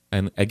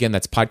 And again,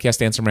 that's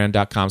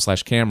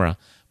podcastanswerman.com/camera.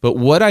 But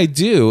what I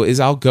do is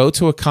I'll go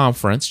to a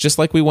conference, just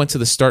like we went to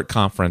the START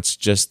conference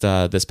just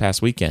this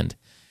past weekend.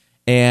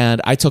 And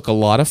I took a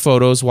lot of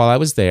photos while I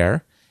was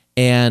there.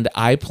 And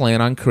I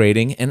plan on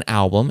creating an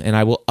album, and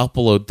I will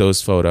upload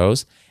those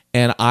photos.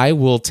 And I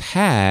will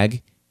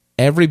tag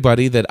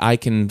everybody that I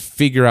can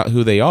figure out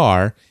who they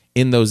are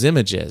in those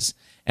images.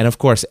 And of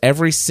course,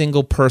 every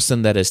single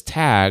person that is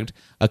tagged,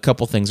 a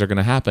couple things are going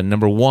to happen.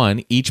 Number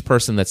one, each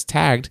person that's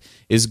tagged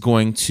is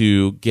going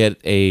to get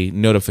a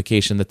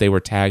notification that they were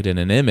tagged in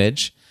an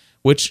image,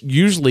 which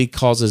usually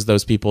causes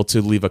those people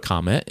to leave a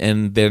comment,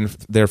 and then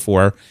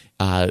therefore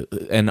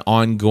an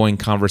ongoing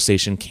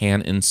conversation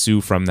can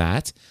ensue from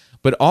that.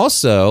 But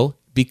also,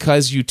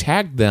 because you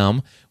tagged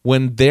them,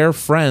 when their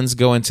friends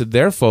go into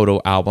their photo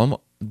album,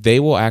 they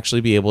will actually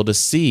be able to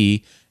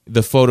see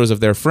the photos of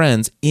their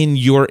friends in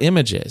your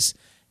images.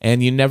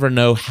 And you never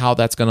know how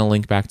that's going to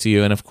link back to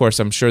you. And of course,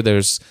 I'm sure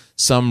there's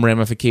some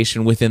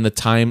ramification within the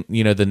time,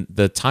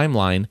 the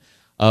timeline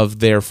of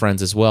their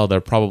friends as well.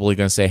 They're probably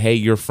going to say, hey,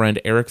 your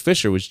friend Eric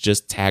Fisher was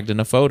just tagged in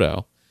a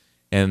photo.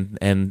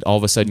 And all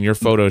of a sudden your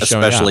photo is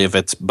showing up. Especially if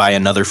it's by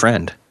another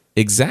friend.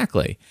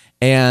 Exactly.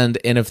 And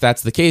if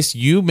that's the case,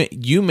 you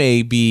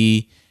may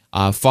be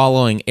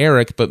following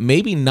Eric, but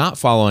maybe not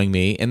following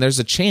me. And there's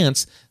a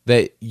chance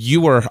that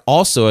you are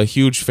also a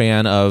huge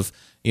fan of,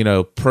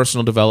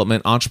 personal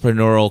development,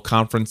 entrepreneurial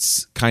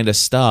conference kind of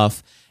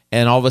stuff.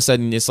 And all of a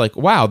sudden it's like,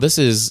 wow,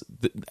 this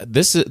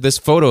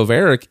photo of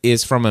Eric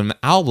is from an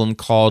album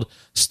called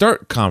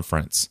Start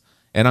Conference.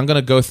 And I'm going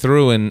to go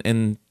through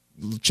and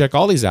check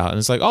all these out. And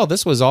it's like, oh,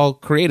 this was all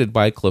created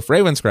by Cliff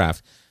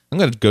Ravenscraft. I'm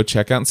going to go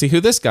check out and see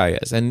who this guy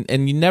is. And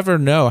you never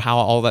know how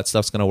all that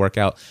stuff's going to work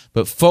out.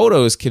 But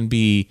photos can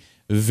be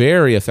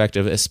very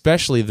effective,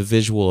 especially the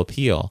visual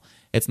appeal.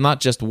 It's not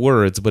just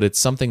words, but it's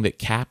something that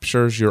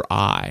captures your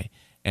eye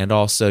and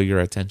also your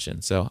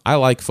attention. So I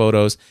like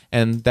photos,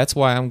 and that's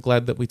why I'm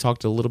glad that we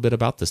talked a little bit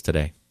about this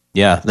today.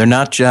 Yeah, they're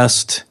not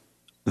just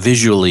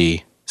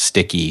visually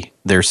sticky,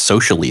 they're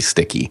socially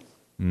sticky.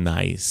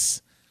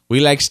 Nice.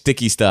 We like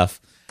sticky stuff.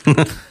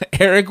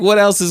 Eric, what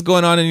else is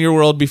going on in your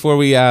world before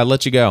we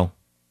let you go?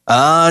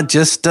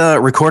 Just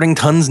recording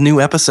tons new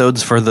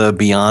episodes for the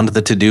Beyond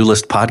the To-Do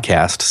List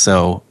podcast.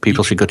 So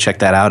people should go check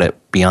that out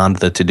at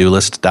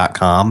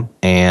beyondthetodolist.com.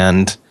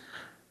 And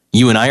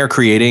you and I are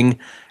creating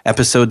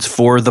episodes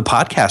for the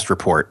podcast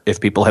report. If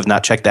people have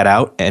not checked that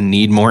out and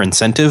need more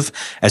incentive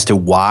as to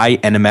why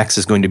NMX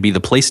is going to be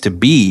the place to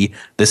be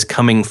this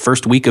coming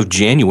first week of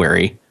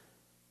January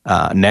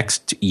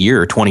next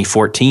year,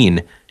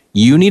 2014,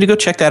 you need to go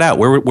check that out.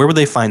 Where would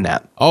they find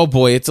that? Oh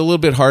boy, it's a little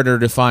bit harder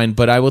to find,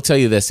 but I will tell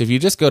you this. If you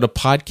just go to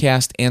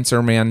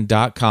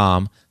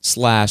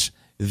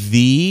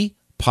podcastanswerman.com/the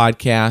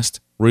podcast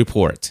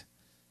report.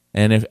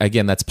 And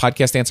again, that's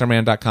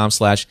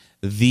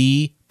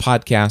podcastanswerman.com/the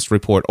podcast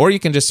report. Or you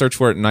can just search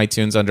for it in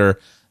iTunes under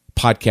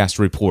podcast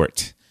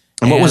report.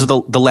 And what was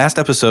the last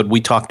episode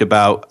we talked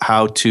about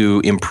how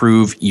to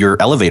improve your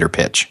elevator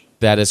pitch?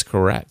 That is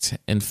correct.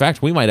 In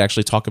fact, we might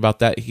actually talk about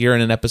that here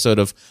in an episode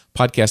of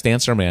Podcast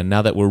Answer Man,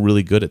 now that we're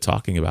really good at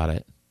talking about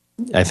it.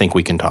 I think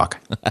we can talk.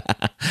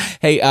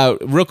 Hey,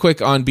 real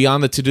quick on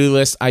Beyond the To-Do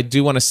List, I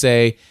do want to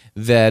say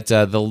that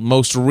the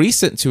most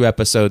recent 2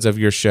 episodes of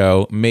your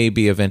show may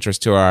be of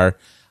interest to our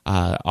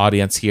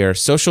audience here.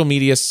 Social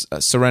Media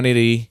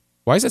Serenity.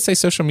 Why does it say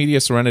Social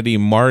Media Serenity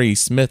Mari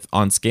Smith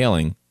on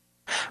scaling?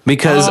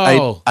 Because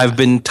I've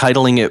been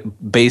titling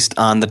it based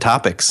on the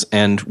topics,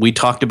 and we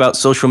talked about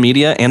social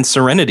media and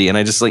serenity, and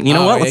I just like,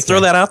 let's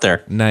throw that out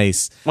there.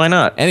 Nice. Why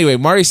not? Anyway,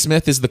 Mari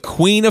Smith is the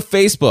queen of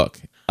Facebook,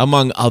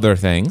 among other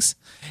things,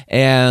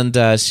 and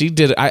she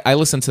did. I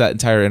listened to that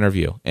entire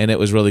interview, and it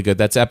was really good.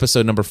 That's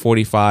episode number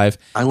 45.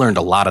 I learned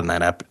a lot in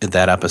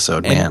that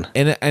episode, man.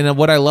 And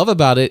what I love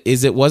about it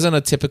is it wasn't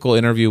a typical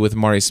interview with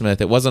Mari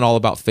Smith. It wasn't all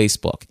about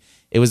Facebook.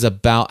 It was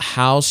about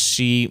how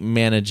she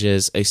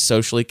manages a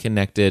socially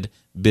connected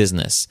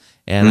business.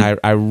 And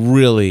I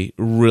really,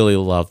 really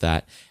love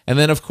that. And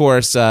then, of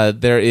course,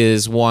 there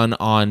is one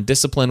on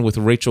discipline with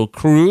Rachel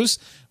Cruz,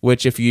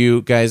 which if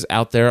you guys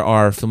out there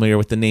are familiar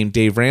with the name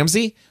Dave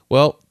Ramsey,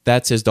 well,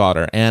 that's his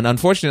daughter. And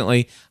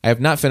unfortunately, I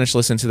have not finished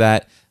listening to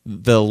that.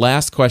 The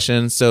last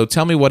question, so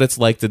tell me what it's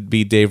like to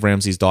be Dave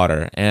Ramsey's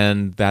daughter.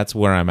 And that's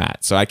where I'm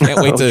at. So I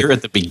can't wait to... You're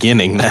at the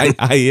beginning, man.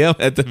 I am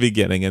at the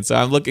beginning. And so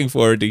I'm looking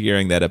forward to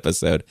hearing that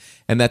episode.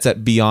 And that's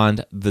at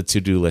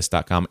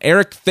beyondthetodolist.com.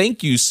 Eric,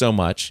 thank you so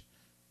much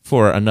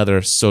for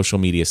another social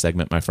media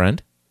segment, my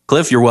friend.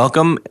 Cliff, you're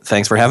welcome.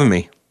 Thanks for having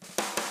me.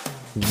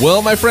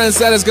 Well, my friends,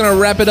 that is going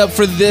to wrap it up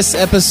for this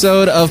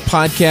episode of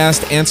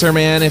Podcast Answer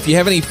Man. If you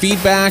have any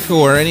feedback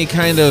or any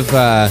kind of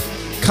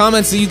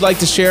comments that you'd like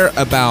to share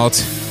about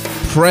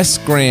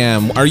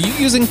PressGram, are you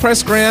using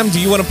PressGram?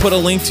 Do you want to put a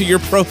link to your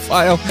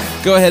profile?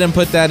 Go ahead and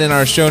put that in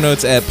our show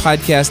notes at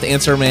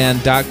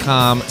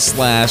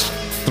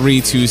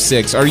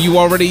podcastanswerman.com/326. Are you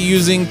already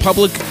using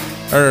public,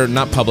 or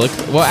not public?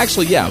 Well,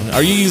 actually, yeah.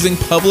 Are you using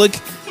public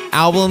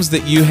albums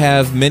that you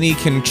have many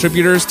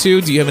contributors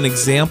to? Do you have an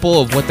example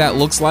of what that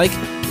looks like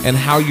and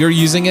how you're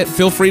using it?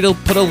 Feel free to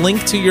put a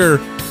link to your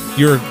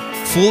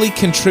fully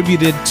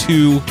contributed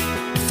to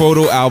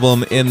photo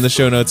album in the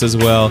show notes as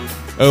well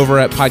over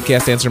at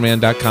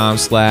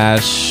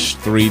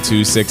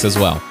podcastanswerman.com/326 as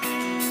well.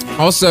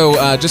 Also,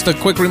 just a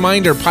quick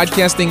reminder,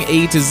 Podcasting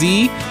A to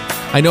Z.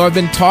 I know I've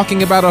been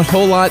talking about a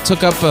whole lot,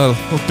 took up a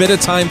bit of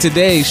time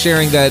today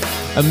sharing that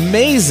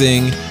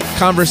amazing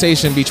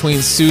conversation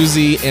between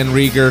Susie and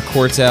Rieger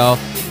Cortell.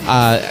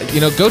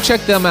 Go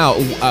check them out.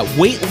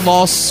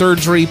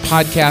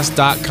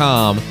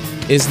 WeightLossSurgeryPodcast.com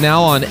is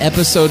now on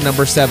episode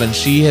number 7.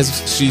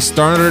 She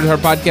started her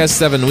podcast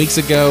 7 weeks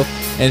ago,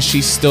 and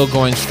she's still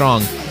going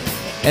strong.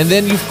 And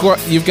then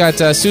you've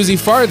got Susie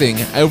Farthing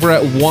over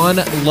at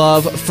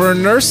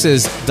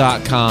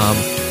OneLoveForNurses.com.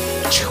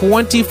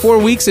 24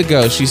 weeks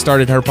ago, she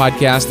started her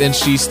podcast, and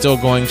she's still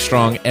going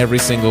strong every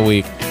single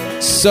week.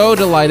 So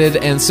delighted,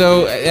 and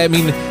so, I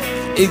mean,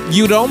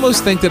 you'd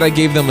almost think that I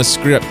gave them a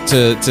script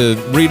to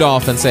read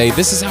off and say,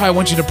 this is how I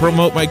want you to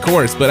promote my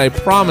course, but I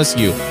promise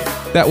you,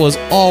 that was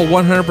all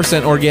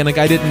 100% organic.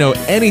 I didn't know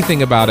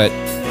anything about it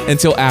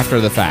until after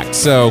the fact.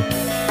 So,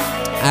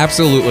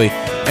 absolutely.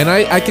 And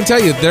I can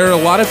tell you, there are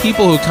a lot of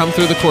people who come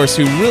through the course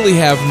who really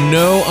have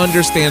no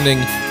understanding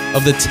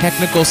of the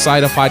technical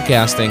side of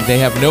podcasting. They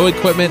have no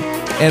equipment,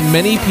 and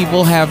many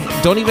people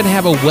don't even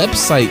have a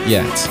website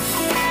yet.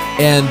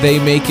 And they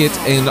make it,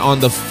 and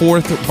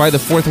by the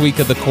fourth week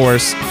of the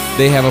course,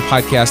 they have a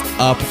podcast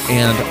up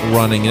and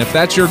running. And if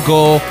that's your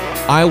goal,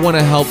 I want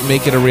to help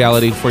make it a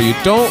reality for you.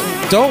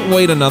 Don't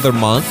wait another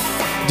month.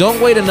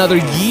 Don't wait another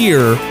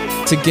year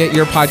to get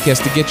your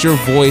podcast, to get your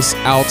voice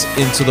out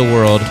into the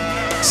world.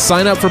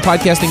 Sign up for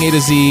Podcasting A to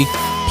Z,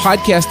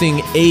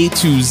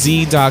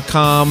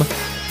 podcastinga2z.com.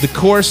 The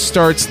course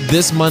starts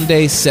this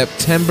Monday,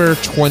 September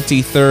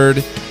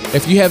 23rd.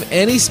 If you have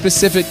any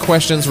specific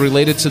questions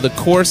related to the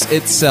course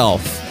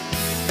itself,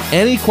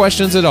 any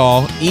questions at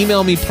all,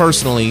 email me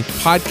personally,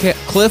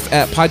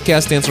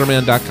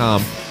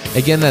 cliff@podcastanswerman.com.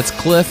 Again, that's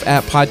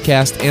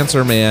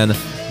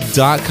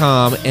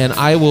cliff@podcastanswerman.com, and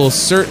I will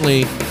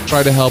certainly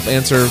try to help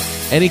answer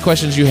any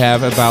questions you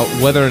have about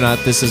whether or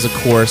not this is a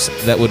course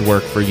that would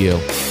work for you.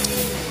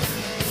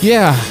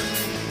 Yeah,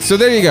 so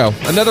there you go.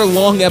 Another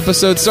long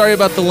episode. Sorry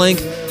about the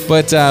length,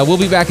 but we'll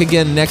be back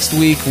again next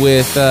week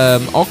with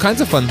all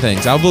kinds of fun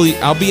things.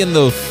 I'll be in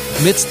the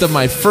midst of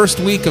my first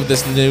week of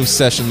this new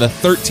session, the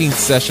 13th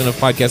session of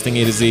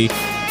Podcasting A to Z,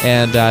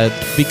 and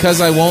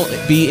because I won't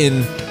be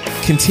in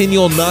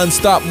continual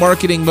nonstop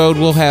marketing mode,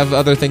 we'll have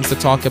other things to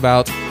talk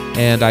about,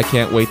 and I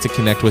can't wait to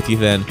connect with you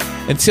then.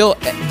 Until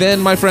then,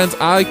 my friends,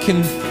 I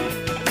can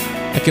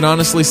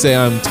honestly say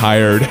I'm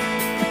tired.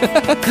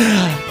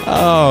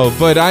 Oh,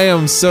 but I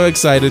am so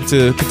excited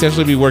to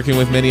potentially be working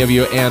with many of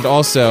you, and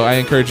also I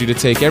encourage you to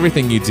take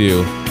everything you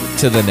do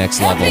to the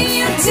next level.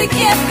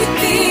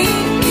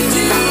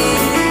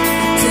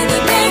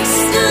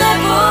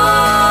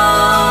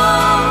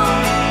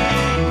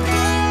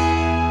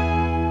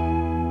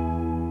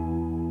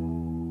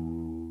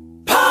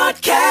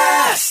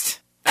 Podcast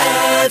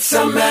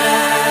Answer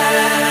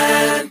Man.